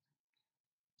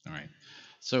 All right.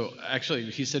 So actually,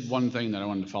 he said one thing that I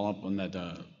wanted to follow up on that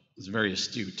is very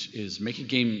astute, is make a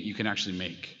game you can actually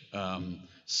make.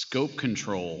 Scope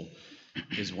control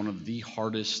is one of the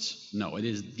hardest, no, it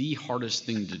is the hardest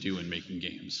thing to do in making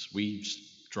games. We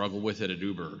struggle with it at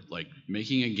Uber, like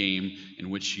making a game in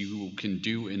which you can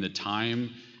do in the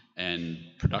time and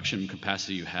production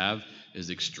capacity you have is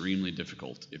extremely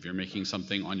difficult. If you're making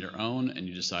something on your own and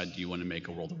you decide, do you want to make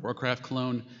a World of Warcraft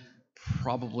clone?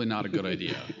 Probably not a good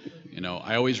idea. You know,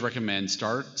 I always recommend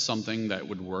start something that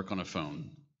would work on a phone.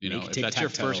 You know, if that's your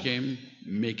first game,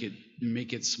 make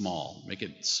it small. Make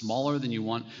it smaller than you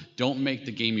want. Don't make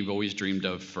the game you've always dreamed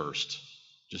of first.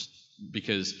 Just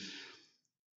because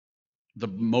the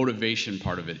motivation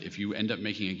part of it, if you end up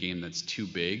making a game that's too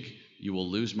big, you will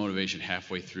lose motivation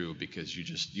halfway through because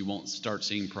you won't start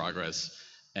seeing progress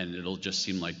and it'll just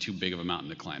seem like too big of a mountain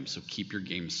to climb. So keep your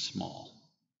games small.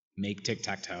 Make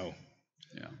tic-tac-toe.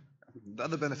 Yeah. The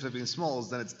other benefit of being small is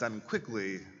then it's done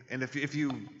quickly. And if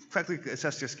you correctly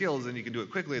assess your skills and you can do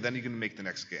it quickly, then you can make the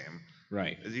next game.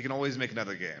 Right. You can always make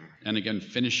another game. And again,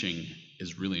 finishing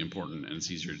is really important, and it's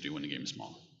easier to do when the game is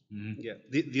small. Mm-hmm. Yeah.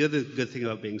 The other good thing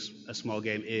about being a small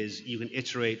game is you can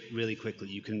iterate really quickly.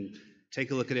 You can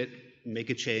take a look at it, make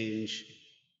a change.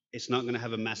 It's not going to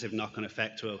have a massive knock-on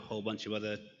effect to a whole bunch of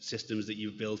other systems that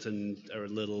you've built and are a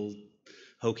little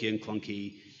hokey and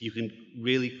clunky. You can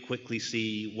really quickly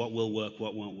see what will work,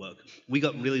 what won't work. We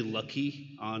got really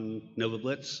lucky on Nova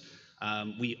Blitz.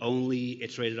 We only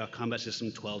iterated our combat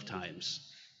system 12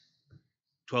 times.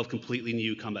 12 completely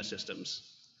new combat systems.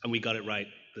 And we got it right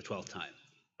the 12th time.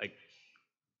 Like,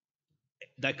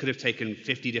 that could have taken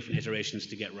 50 different iterations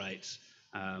to get right,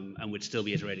 and would still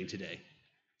be iterating today.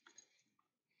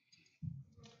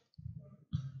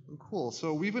 Cool.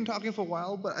 So we've been talking for a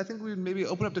while, but I think we'd maybe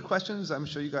open up to questions. I'm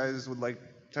sure you guys would like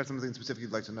to have something specific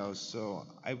you'd like to know. So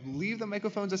I believe the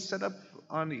microphones are set up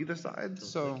on either side.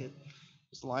 So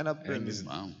just line up. And this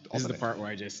is the part where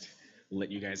I just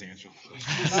let you guys answer.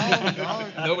 No.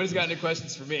 Nobody's got any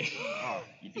questions for me. Oh,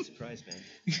 you'd be surprised, man.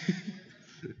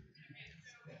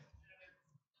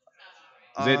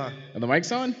 Are the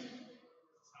mics on?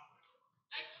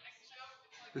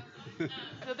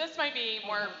 So this might be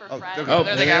more for Fred. Oh,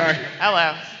 there they are.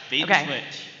 Hello. Bait Okay.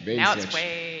 switch. Baby Now switch. it's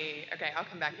way. Okay, I'll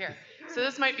come back here. So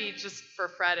this might be just for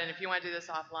Fred, and if you want to do this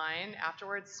offline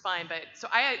afterwards, it's fine. But so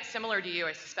similar to you,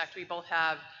 I suspect we both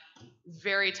have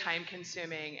very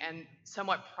time-consuming and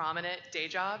somewhat prominent day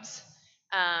jobs.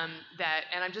 And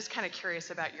I'm just kind of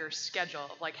curious about your schedule,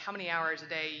 like how many hours a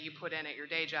day you put in at your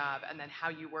day job, and then how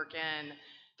you work in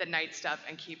the night stuff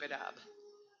and keep it up.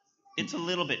 It's a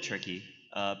little bit tricky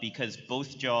because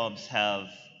both jobs have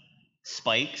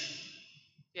spikes.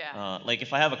 Yeah. Like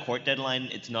if I have a court deadline,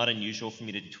 it's not unusual for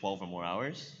me to do 12 or more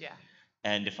hours. Yeah.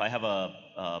 And if I have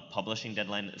a publishing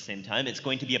deadline at the same time, it's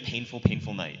going to be a painful,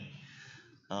 painful night.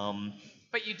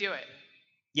 But you do it.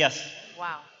 Yes.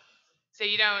 Wow. So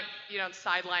you don't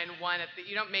sideline one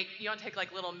you don't take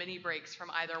like little mini breaks from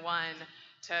either one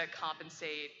to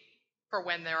compensate for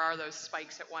when there are those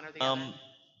spikes at one or the other.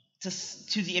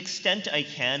 To the extent I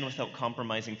can without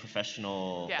compromising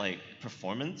professional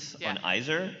performance on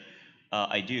either,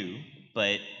 I do.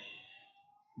 But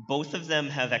both of them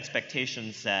have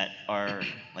expectations that are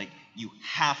like you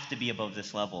have to be above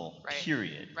this level. Right.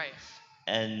 Period. Right.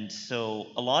 And so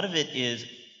a lot of it is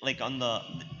like on the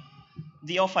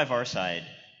L5R side,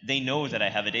 they know that I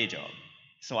have a day job.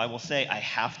 So I will say, I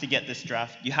have to get this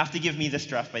draft. You have to give me this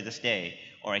draft by this day,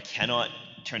 or I cannot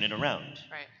turn it around.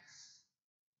 Right.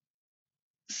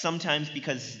 Sometimes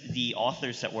because the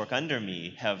authors that work under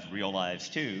me have real lives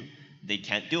too, they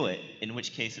can't do it, in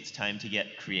which case it's time to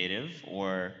get creative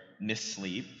or miss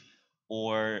sleep,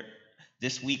 or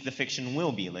this week the fiction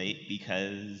will be late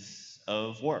because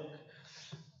of work.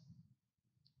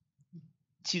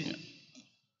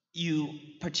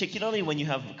 Particularly when you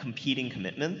have competing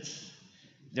commitments,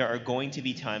 there are going to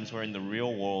be times where in the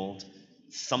real world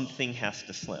something has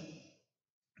to slip.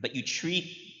 But you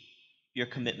treat your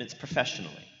commitments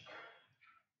professionally.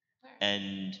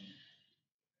 And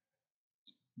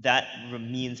that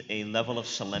means a level of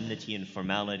solemnity and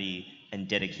formality and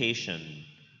dedication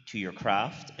to your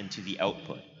craft and to the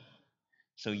output.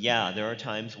 So yeah, there are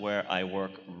times where I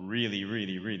work really,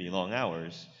 really, really long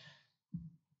hours.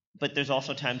 But there's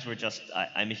also times where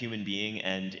I'm a human being,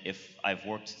 and if I've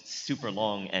worked super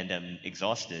long and am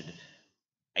exhausted,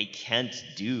 I can't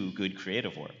do good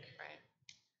creative work. Right.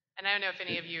 And I don't know if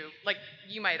any of you, like,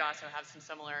 you might also have some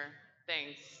similar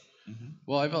things.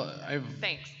 Well, I've.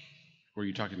 Thanks. Were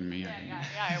you talking to me? Yeah,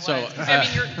 I was. So, 'Cause, I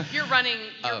mean, you're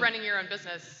running your own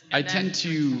business. I tend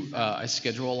to I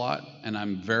schedule a lot, and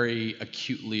I'm very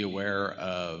acutely aware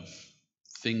of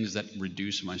things that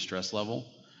reduce my stress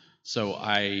level. So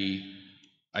I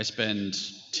spend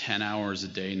 10 hours a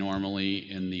day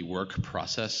normally in the work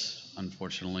process.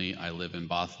 Unfortunately, I live in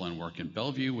Bothell and work in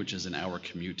Bellevue, which is an hour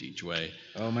commute each way.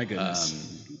 Oh my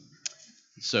goodness.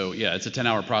 So yeah, it's a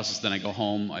 10-hour process. Then I go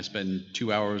home. I spend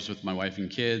 2 hours with my wife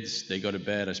and kids. They go to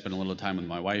bed. I spend a little time with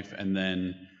my wife, and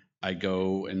then I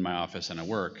go in my office and I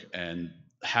work. And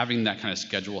having that kind of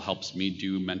schedule helps me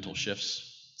do mental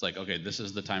shifts. It's like, okay, this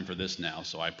is the time for this now.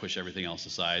 So I push everything else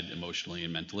aside emotionally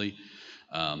and mentally.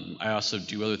 I also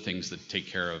do other things that take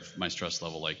care of my stress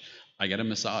level. Like I get a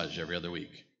massage every other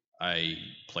week. I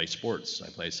play sports. I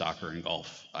play soccer and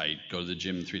golf. I go to the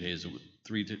gym 3 days a week.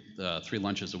 Three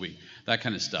lunches a week, that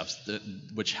kind of stuff,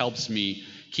 which helps me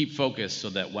keep focused so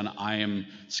that when I am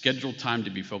scheduled time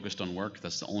to be focused on work,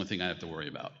 that's the only thing I have to worry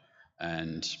about.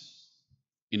 And,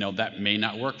 that may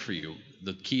not work for you.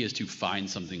 The key is to find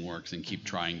something works and keep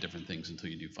trying different things until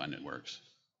you do find it works.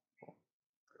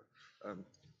 All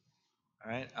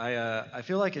right. I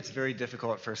feel like it's very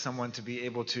difficult for someone to be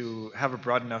able to have a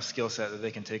broad enough skill set that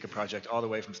they can take a project all the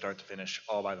way from start to finish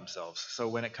all by themselves. So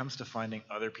when it comes to finding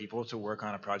other people to work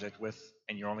on a project with,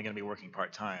 and you're only going to be working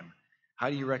part-time,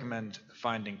 how do you recommend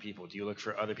finding people? Do you look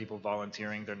for other people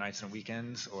volunteering their nights and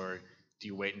weekends, or do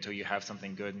you wait until you have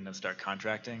something good and then start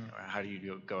contracting? Or how do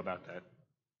you go about that?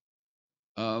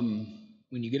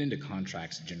 When you get into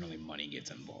contracts, generally money gets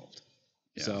involved.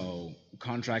 Yeah. So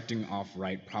contracting off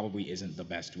right probably isn't the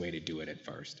best way to do it at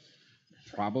first.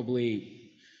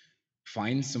 Probably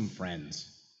find some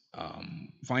friends.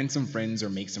 Find some friends or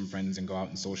make some friends and go out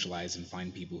and socialize and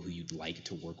find people who you'd like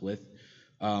to work with.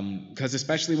 Because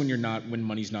especially when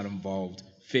money's not involved,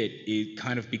 it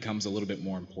kind of becomes a little bit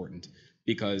more important.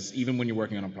 Because even when you're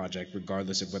working on a project,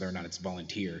 regardless of whether or not it's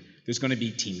volunteer, there's going to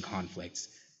be team conflicts.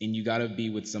 And you got to be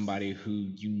with somebody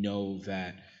who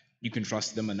that you can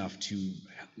trust them enough to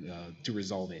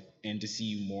resolve it and to see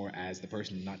you more as the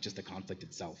person, not just the conflict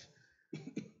itself.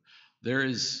 There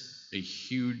is a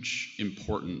huge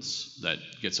importance that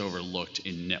gets overlooked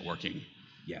in networking.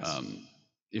 Yes.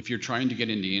 If you're trying to get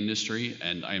into industry,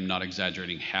 and I am not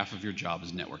exaggerating, half of your job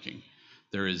is networking.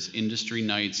 There is industry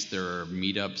nights, there are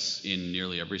meetups in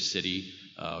nearly every city.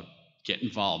 Get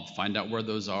involved, find out where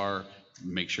those are,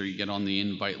 make sure you get on the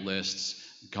invite lists,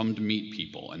 come to meet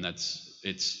people, and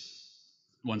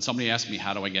when somebody asks me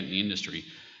how do I get in the industry,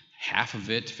 half of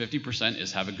it, 50%,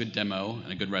 is have a good demo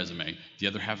and a good resume. The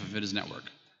other half of it is network.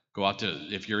 Go out to,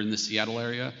 if you're in the Seattle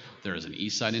area, there is an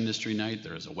East Side industry night,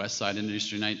 there is a West Side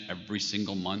industry night every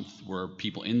single month where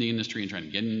people in the industry and trying to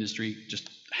get in the industry just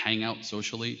hang out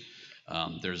socially.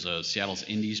 There's a Seattle's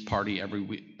Indies party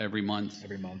every month.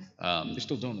 Every month. They're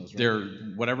still doing those,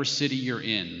 right? Whatever city you're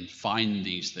in, find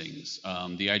these things.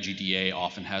 The IGDA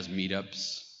often has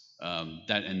meetups.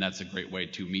 That's a great way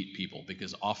to meet people,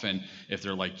 because often if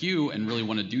they're like you and really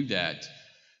want to do that,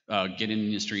 get in the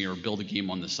industry or build a game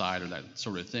on the side or that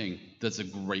sort of thing, that's a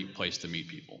great place to meet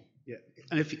people. Yeah,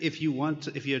 and if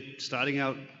you're starting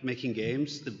out making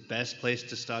games, the best place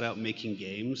to start out making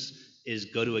games is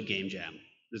go to a game jam.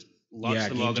 There's lots of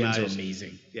them organized. Game jams are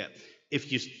amazing. Yeah,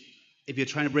 if you're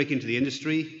trying to break into the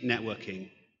industry, networking,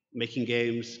 making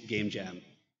games, game jam.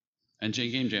 And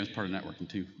Game Jam is part of networking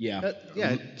too. Yeah.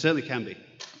 It certainly can be.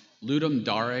 Ludum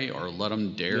Dare or Let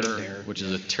 'em Dare, which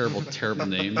is a terrible, terrible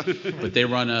name, but they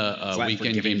run a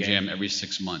weekend game jam every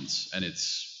 6 months, and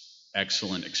it's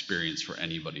excellent experience for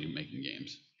anybody making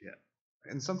games. Yeah.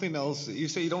 And something else, you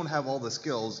say you don't have all the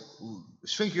skills,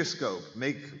 shrink your scope,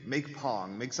 make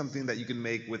Pong, make something that you can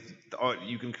make with the art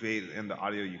you can create and the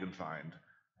audio you can find.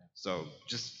 So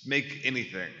just make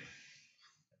anything.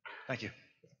 Thank you.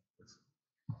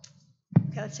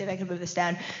 Okay, let's see if I can move this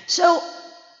down. So,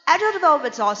 agile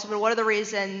development's awesome, and one of the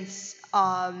reasons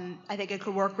I think it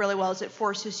could work really well is it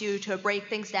forces you to break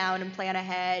things down and plan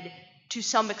ahead to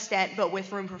some extent, but with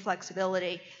room for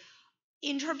flexibility.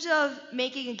 In terms of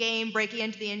making a game, breaking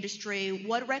into the industry,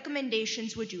 what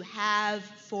recommendations would you have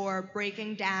for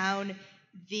breaking down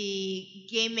the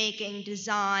game making,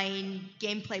 design,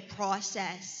 gameplay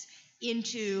process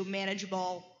into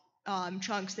manageable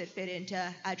chunks that fit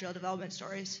into agile development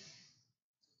stories?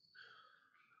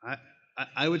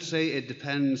 I would say it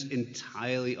depends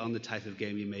entirely on the type of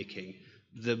game you're making.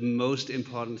 The most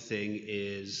important thing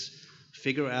is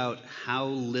figure out how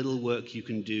little work you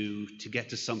can do to get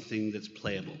to something that's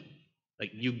playable.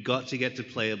 Like, you've got to get to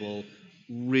playable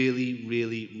really,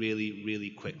 really, really, really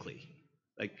quickly.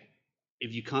 Like,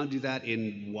 if you can't do that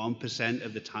in 1%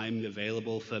 of the time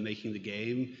available for making the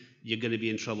game, you're going to be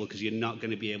in trouble because you're not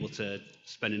going to be able to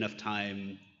spend enough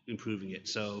time improving it.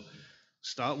 So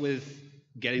start with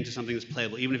getting to something that's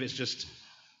playable, even if it's just,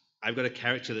 I've got a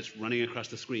character that's running across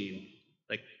the screen.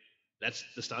 Like, that's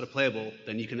the start of playable.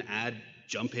 Then you can add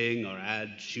jumping or add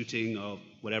shooting or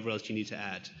whatever else you need to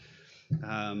add.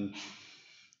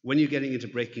 When you're getting into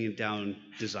breaking it down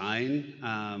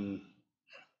design,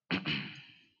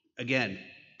 again,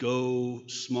 go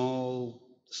small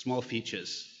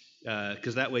features,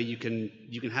 because that way you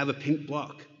can have a pink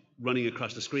block running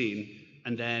across the screen,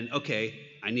 and then, okay,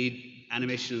 I need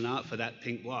animation and art for that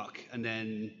pink block, and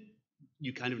then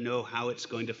you kind of know how it's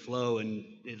going to flow, and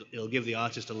it'll give the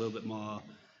artist a little bit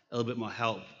more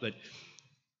help. But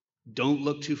don't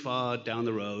look too far down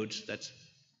the road. That's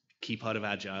a key part of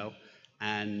Agile,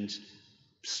 and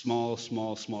small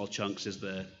chunks is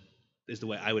the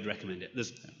way I would recommend it.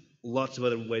 There's lots of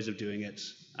other ways of doing it.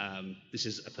 This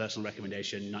is a personal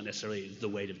recommendation, not necessarily the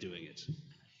way of doing it.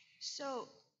 So,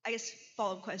 I guess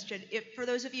follow-up question: if for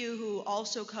those of you who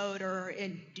also code or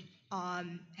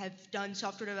have done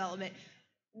software development,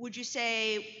 would you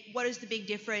say what is the big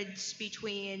difference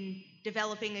between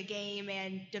developing a game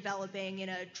and developing in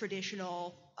a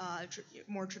traditional,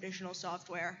 more traditional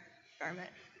software environment?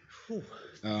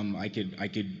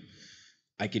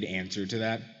 I could answer to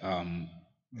that.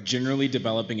 Generally,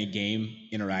 developing a game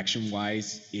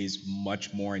interaction-wise is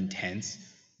much more intense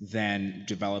than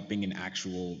developing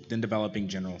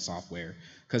general software.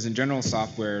 Because in general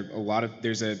software,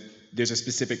 there's a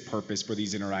specific purpose for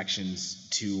these interactions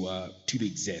to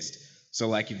exist. So,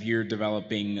 like, if you're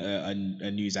developing a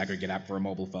news aggregate app for a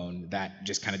mobile phone that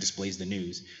just kind of displays the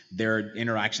news, there are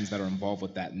interactions that are involved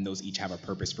with that, and those each have a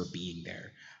purpose for being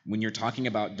there. When you're talking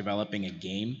about developing a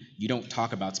game, you don't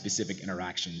talk about specific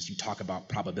interactions, you talk about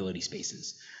probability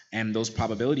spaces. And those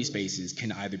probability spaces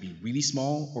can either be really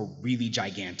small or really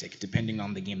gigantic, depending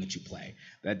on the game that you play.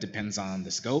 That depends on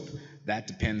the scope, that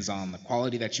depends on the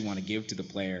quality that you want to give to the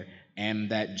player,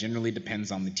 and that generally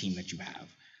depends on the team that you have.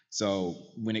 So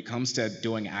when it comes to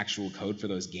doing actual code for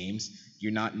those games,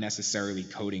 you're not necessarily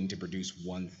coding to produce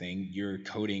one thing. You're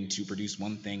coding to produce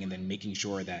one thing and then making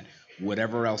sure that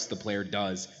whatever else the player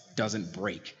does doesn't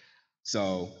break.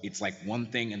 So it's like one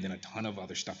thing and then a ton of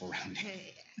other stuff around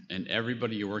it. And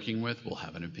everybody you're working with will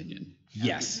have an opinion.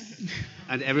 Yes.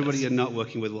 And everybody you're not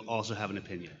working with will also have an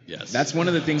opinion. Yes. That's one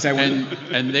of the things I want.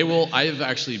 And they will. I have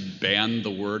actually banned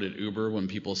the word at Uber when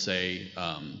people say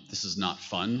this is not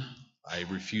fun. I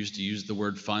refuse to use the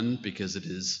word fun because it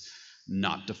is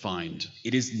not defined.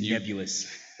 It is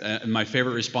nebulous. And my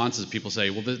favorite response is people say,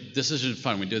 well, this isn't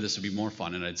fun. We do this to be more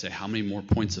fun. And I'd say, how many more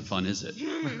points of fun is it?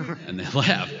 And they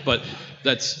laugh. But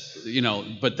that's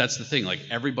the thing. Like,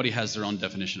 everybody has their own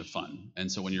definition of fun.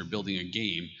 And so when you're building a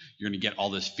game, you're going to get all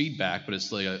this feedback, but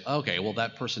it's like, okay, well,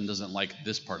 that person doesn't like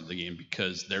this part of the game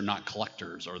because they're not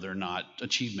collectors or they're not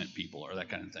achievement people or that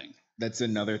kind of thing. That's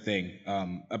another thing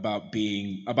about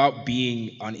being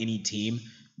on any team.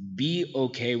 Be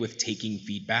okay with taking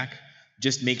feedback.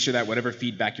 Just make sure that whatever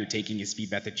feedback you're taking is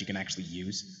feedback that you can actually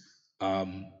use.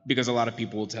 Because a lot of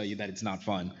people will tell you that it's not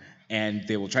fun, and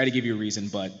they will try to give you a reason,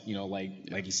 but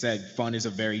like you said, fun is a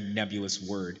very nebulous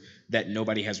word that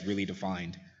nobody has really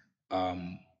defined.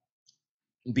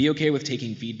 Be okay with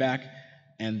taking feedback,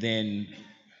 and then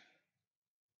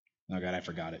oh God, I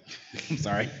forgot it. I'm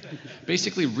sorry.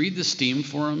 Basically, read the Steam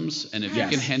forums, and if you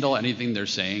can handle anything they're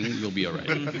saying, you'll be all right.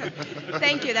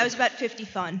 Thank you. That was about 50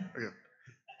 fun.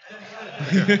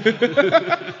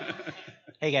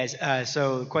 Hey guys,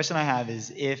 so the question I have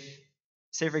is, if,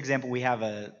 say for example, we have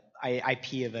a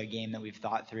IP of a game that we've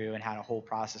thought through and had a whole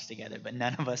process together, but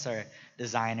none of us are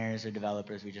designers or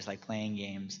developers, we just like playing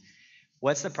games.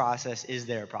 What's the process? Is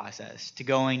there a process to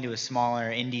going to a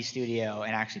smaller indie studio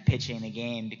and actually pitching the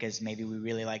game because maybe we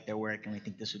really like their work and we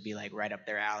think this would be like right up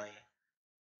their alley?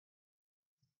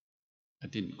 I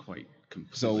didn't quite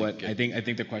completely. So what I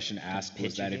think the question asked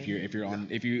was that if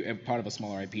you're part of a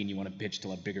smaller IP and you want to pitch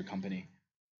to a bigger company,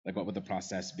 like what would the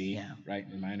process be? Yeah. Right?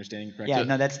 Am I understanding correctly? Yeah,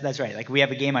 no, that's right. Like, we have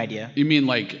a game idea. You mean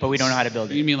like? But we don't know how to build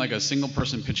it. You mean like a single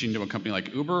person pitching to a company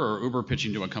like Uber, or Uber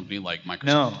pitching to a company like Microsoft?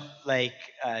 No, like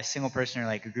a single person or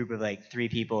like a group of like 3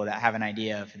 people that have an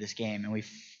idea for this game and we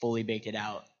fully baked it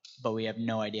out, but we have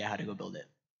no idea how to go build it.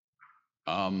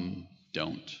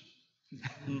 Don't.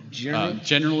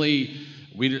 Generally,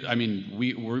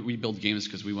 we build games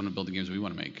because we want to build the games we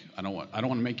want to make. I don't want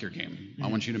to make your game. I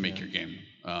want you to make your game.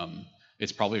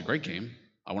 It's probably a great game.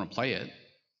 I want to play it,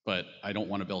 but I don't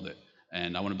want to build it.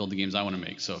 And I want to build the games I want to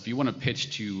make. So if you want to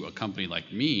pitch to a company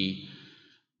like me,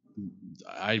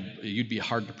 you'd be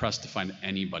hard pressed to find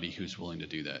anybody who's willing to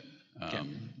do that.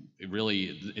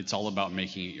 It's all about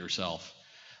making it yourself.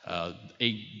 A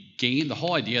game, the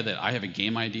whole idea that I have a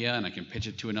game idea and I can pitch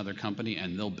it to another company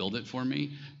and they'll build it for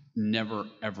me, never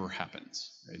ever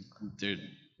happens.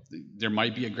 There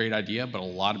might be a great idea, but a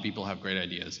lot of people have great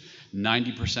ideas.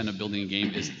 90% of building a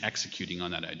game is executing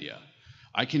on that idea.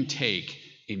 I can take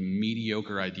a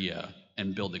mediocre idea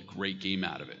and build a great game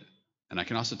out of it. And I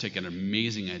can also take an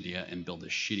amazing idea and build a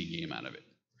shitty game out of it.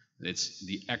 It's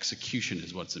the execution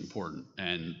is what's important.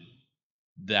 And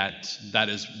that's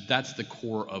the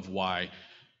core of why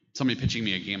somebody pitching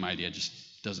me a game idea just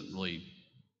doesn't really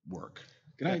work.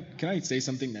 Can I say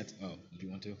something that's, oh, do you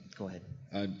want to? Go ahead.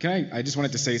 I just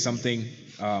wanted to say something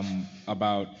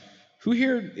about, who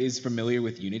here is familiar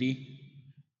with Unity?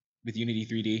 With Unity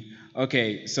 3D?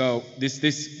 Okay, so this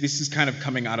is kind of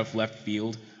coming out of left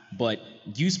field, but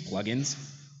use plugins.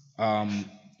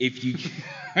 If you,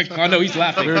 oh no, he's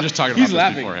laughing. We were just talking about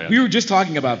this beforehand. We were just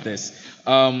talking about this.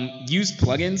 Use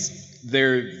plugins.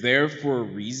 They're there for a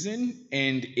reason,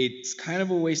 and it's kind of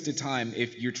a waste of time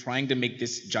if you're trying to make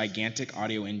this gigantic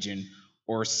audio engine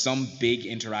or some big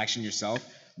interaction yourself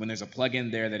when there's a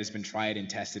plugin there that has been tried and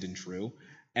tested and true.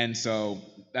 And so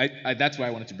that's why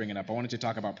I wanted to bring it up. I wanted to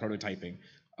talk about prototyping.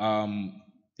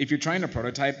 If you're trying to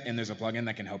prototype and there's a plugin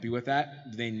that can help you with that,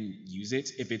 then use it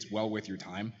if it's well worth your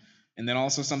time. And then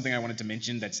also something I wanted to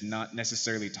mention that's not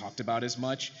necessarily talked about as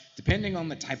much, depending on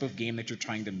the type of game that you're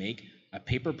trying to make, a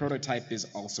paper prototype is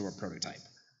also a prototype.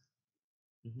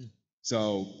 Mm-hmm.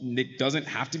 So it doesn't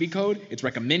have to be code. It's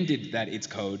recommended that it's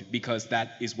code because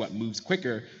that is what moves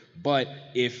quicker. But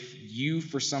if you,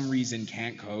 for some reason,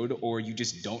 can't code, or you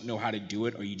just don't know how to do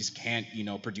it, or you just can't,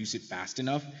 produce it fast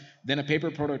enough, then a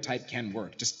paper prototype can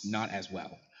work, just not as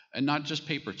well. And not just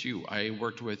paper, too.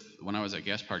 When I was at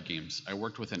Gaspard Games, I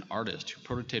worked with an artist who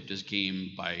prototyped his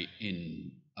game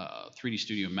in 3D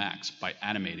Studio Max by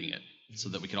animating it so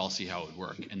that we could all see how it would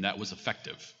work, and that was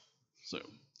effective. So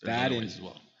there's other ways as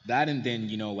well. That and then,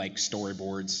 like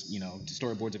storyboards,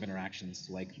 storyboards of interactions,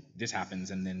 like this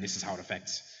happens and then this is how it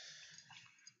affects.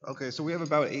 Okay, so we have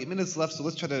about 8 minutes left, so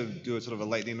let's try to do a sort of a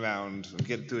lightning round and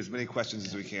get through as many questions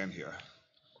as we can here.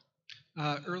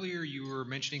 Earlier you were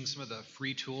mentioning some of the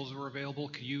free tools that were available.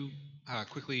 Could you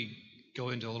quickly go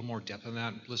into a little more depth on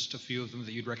that? List a few of them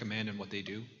that you'd recommend and what they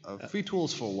do. Free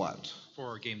tools for what?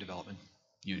 For game development.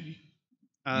 Unity.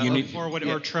 Or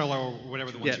Trello, or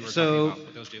whatever the ones you were talking about,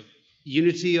 what those do.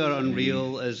 Unity or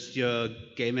Unreal as your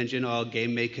game engine or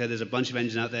game maker. There's a bunch of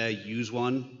engines out there. Use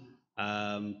one.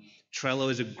 Trello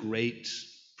is a great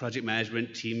project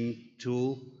management team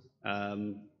tool.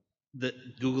 The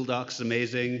Google Docs is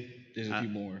amazing. There's a few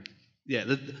more.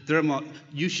 Yeah, there are more.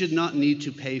 You should not need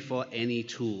to pay for any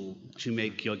tool to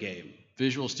make your game.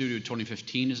 Visual Studio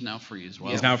 2015 is now free as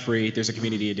well. It's now free. There's a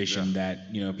community edition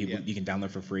that you can download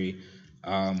for free.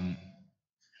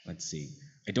 Let's see.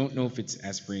 I don't know if it's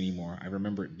as free anymore. I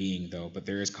remember it being though, but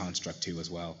there is Construct 2 as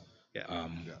well. Yeah.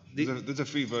 There's a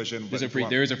free version.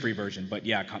 There is a free version, but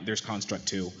yeah, there's Construct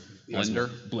 2. Blender.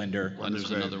 Blender's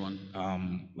another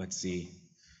one. Let's see.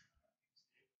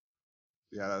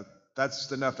 Yeah,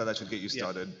 that's enough that should get you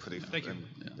started pretty. Thank you.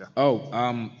 Yeah.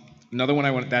 Oh, another one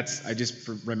I just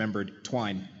remembered,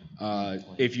 Twine.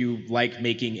 If you like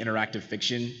making interactive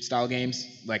fiction style games,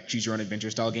 like choose your own adventure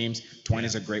style games, Twine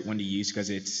is a great one to use because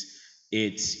it's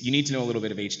you need to know a little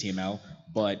bit of HTML,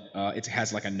 but it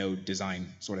has like a node design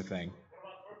sort of thing.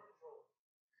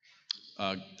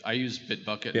 I use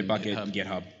Bitbucket and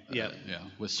GitHub. Yeah,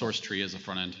 with SourceTree as a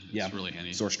front end. It's really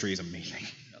handy. SourceTree is amazing.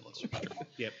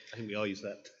 Yep, I think we all use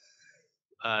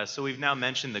that. So we've now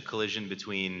mentioned the collision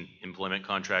between employment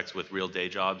contracts with real day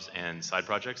jobs and side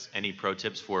projects. Any pro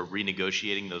tips for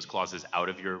renegotiating those clauses out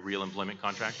of your real employment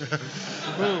contract?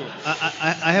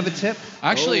 I have a tip.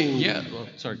 Actually, yeah. Well,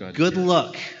 sorry, go ahead. Good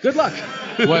luck.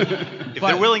 If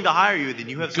they're willing to hire you, then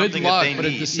you have something that they need. But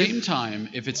at the same time,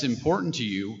 if it's important to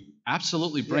you,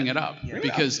 absolutely bring it up.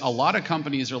 Because a lot of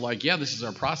companies are like, yeah, this is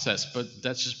our process, but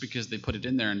that's just because they put it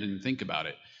in there and didn't think about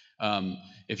it.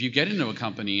 If you get into a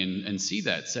company and see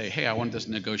that, say, hey, I want this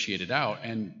negotiated out,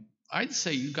 and I'd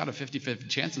say you've got a 50-50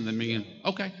 chance of them being,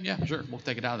 okay, yeah, sure, we'll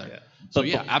take it out of there. So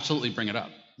absolutely bring it up.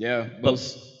 Yeah.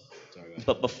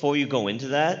 But before you go into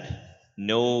that,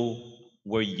 know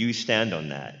where you stand on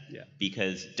that. Yeah.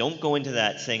 Because don't go into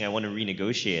that saying I want to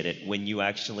renegotiate it when you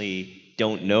actually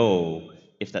don't know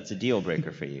if that's a deal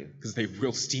breaker for you. Because they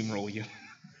will steamroll you.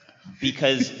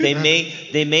 Because they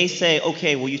may say,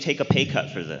 okay, will you take a pay cut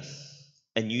for this?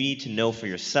 And you need to know for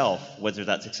yourself whether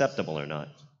that's acceptable or not.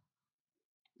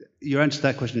 Your answer to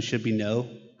that question should be no,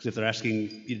 because if they're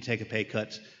asking you to take a pay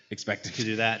cut, expected to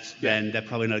do that, then they're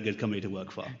probably not a good company to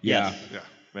work for. Yeah. Yeah.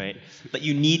 Right? But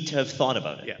you need to have thought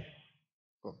about it. Yeah.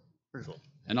 Cool. Very cool.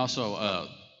 And also,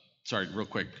 sorry, real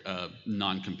quick,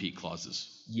 non-compete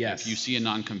clauses. Yes. If you see a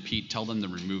non-compete, tell them to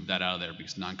remove that out of there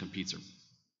because non-competes are.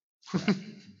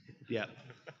 Yeah.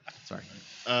 Sorry.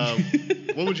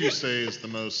 What would you say is the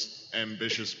most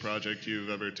ambitious project you've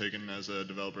ever taken as a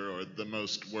developer, or the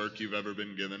most work you've ever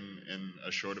been given in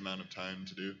a short amount of time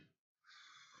to do?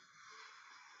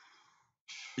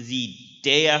 The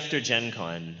day after Gen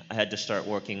Con, I had to start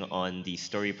working on the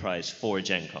story prize for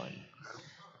Gen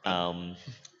Con.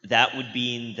 That would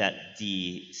mean that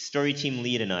the story team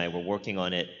lead and I were working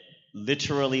on it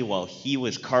literally while he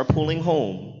was carpooling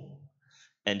home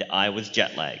and I was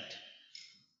jet lagged.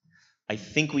 I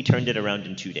think we turned it around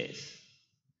in 2 days.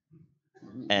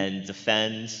 And the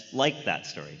fans liked that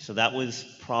story. So that was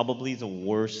probably the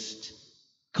worst,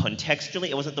 contextually,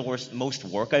 it wasn't the most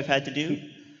work I've had to do,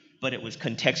 but it was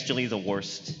contextually the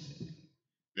worst.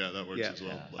 Yeah, that works as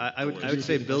well. I would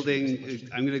say building,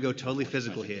 I'm going to go totally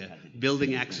physical here,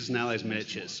 building Axis and Allies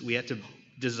miniatures. We had to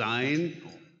design,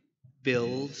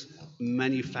 build,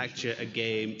 manufacture a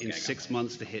game in 6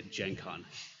 months to hit Gen Con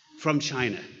from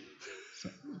China.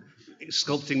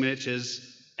 Sculpting miniatures,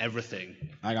 everything.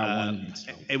 I got one.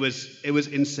 It was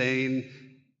insane.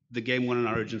 The game won an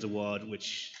Origins Award,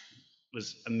 which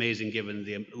was amazing given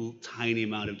the tiny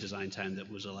amount of design time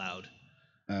that was allowed.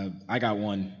 I got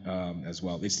one as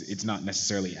well. It's not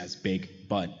necessarily as big,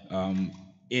 but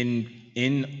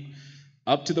in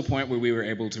up to the point where we were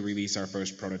able to release our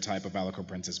first prototype of Alico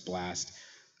Princess Blast,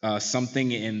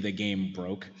 something in the game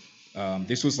broke.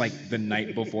 This was like the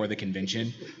night before the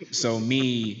convention. So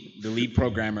me, the lead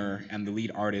programmer, and the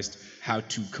lead artist had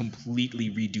to completely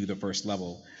redo the first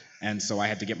level. And so I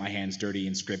had to get my hands dirty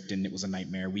in script, and it was a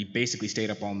nightmare. We basically stayed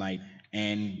up all night,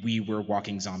 and we were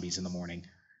walking zombies in the morning.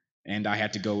 And I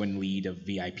had to go and lead a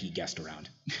VIP guest around.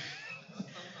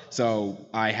 So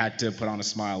I had to put on a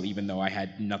smile even though I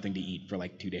had nothing to eat for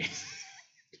like 2 days.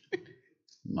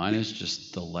 Mine is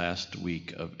just the last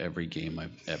week of every game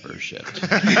I've ever shipped.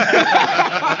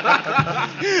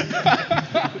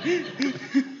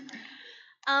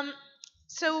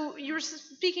 So you were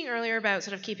speaking earlier about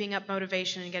sort of keeping up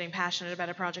motivation and getting passionate about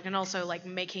a project, and also like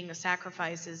making the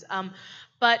sacrifices.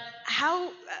 But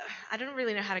how? I don't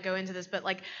really know how to go into this, but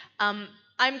like,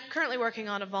 I'm currently working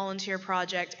on a volunteer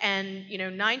project, and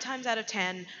 9 times out of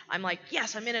 10, I'm like,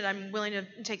 yes, I'm in it. I'm willing to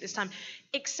take this time,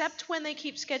 except when they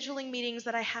keep scheduling meetings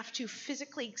that I have to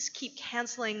physically keep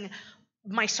canceling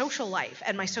my social life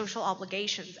and my social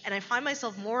obligations. And I find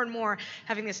myself more and more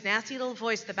having this nasty little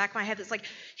voice at the back of my head that's like,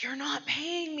 you're not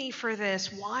paying me for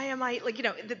this. Why am I,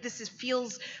 this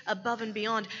feels above and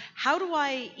beyond. How do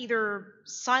I either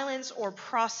silence or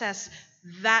process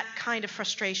that kind of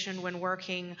frustration when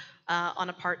working on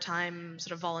a part-time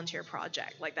sort of volunteer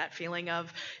project? Like that feeling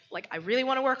of, like, I really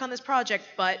want to work on this project,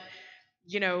 but,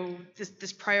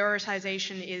 this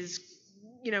prioritization is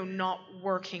not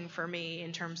working for me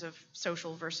in terms of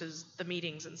social versus the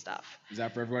meetings and stuff. Is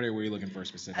that for everybody, or were you looking for a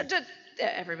specific?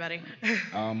 Everybody.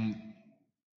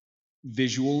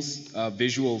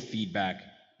 Visual feedback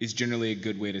is generally a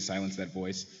good way to silence that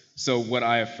voice. So what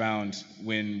I have found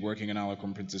when working on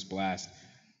Alico Princess Blast,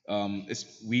 is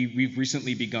we've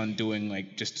recently begun doing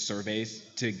like just surveys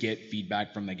to get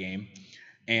feedback from the game.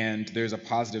 And there's a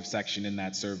positive section in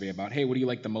that survey about, hey, what do you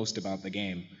like the most about the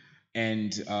game?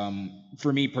 And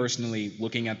for me personally,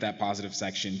 looking at that positive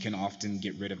section can often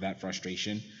get rid of that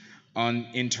frustration.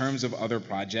 In terms of other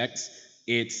projects,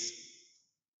 it's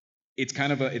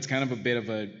kind of a bit of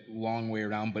a long way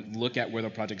around, but look at where the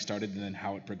project started and then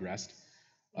how it progressed.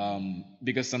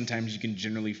 Because sometimes you can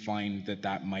generally find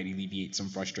that might alleviate some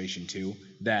frustration too,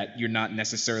 that you're not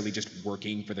necessarily just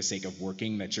working for the sake of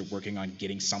working, that you're working on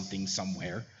getting something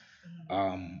somewhere.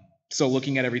 So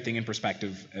looking at everything in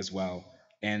perspective as well,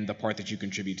 and the part that you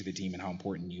contribute to the team and how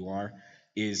important you are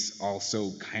is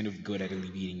also kind of good at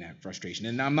alleviating that frustration.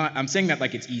 And I'm saying that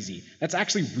like it's easy. That's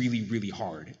actually really, really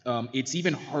hard. It's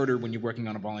even harder when you're working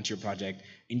on a volunteer project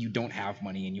and you don't have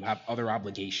money and you have other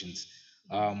obligations.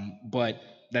 But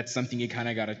that's something you kind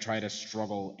of got to try to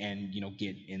struggle and,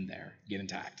 get in there, get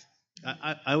intact.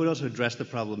 I would also address the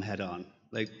problem head on.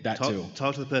 Like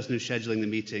talk to the person who's scheduling the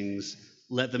meetings.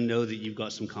 Let them know that you've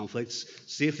got some conflicts.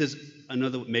 See if there's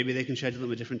maybe they can schedule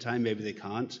them a different time, maybe they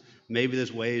can't. Maybe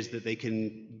there's ways that they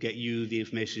can get you the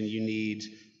information you need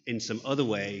in some other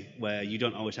way where you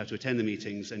don't always have to attend the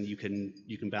meetings and you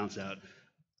can bounce out.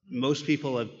 Most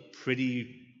people are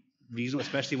pretty reasonable,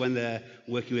 especially when they're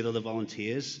working with other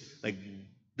volunteers. Like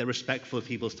they're respectful of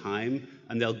people's time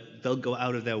and they'll go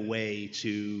out of their way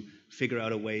to figure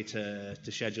out a way to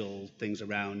schedule things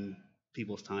around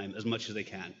people's time as much as they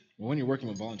can. Well, when you're working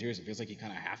with volunteers, it feels like you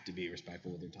kind of have to be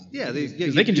respectful of their time. Yeah, they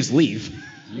can just leave.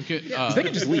 You could, They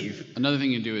can just leave. Another thing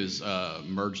you can do is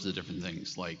merge the different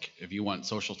things. Like if you want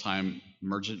social time,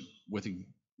 merge it with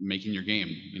making your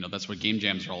game. That's what game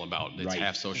jams are all about. It's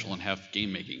half social and half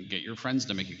game making. Get your friends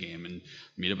to make a game and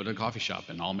meet up at a coffee shop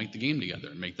and all make the game together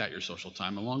and make that your social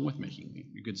time along with making.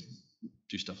 You could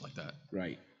do stuff like that.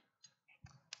 Right.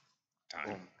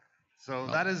 Cool. So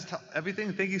that is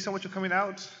everything. Thank you so much for coming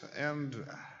out, and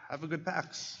have a good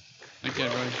PAX. Thank you,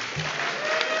 everybody.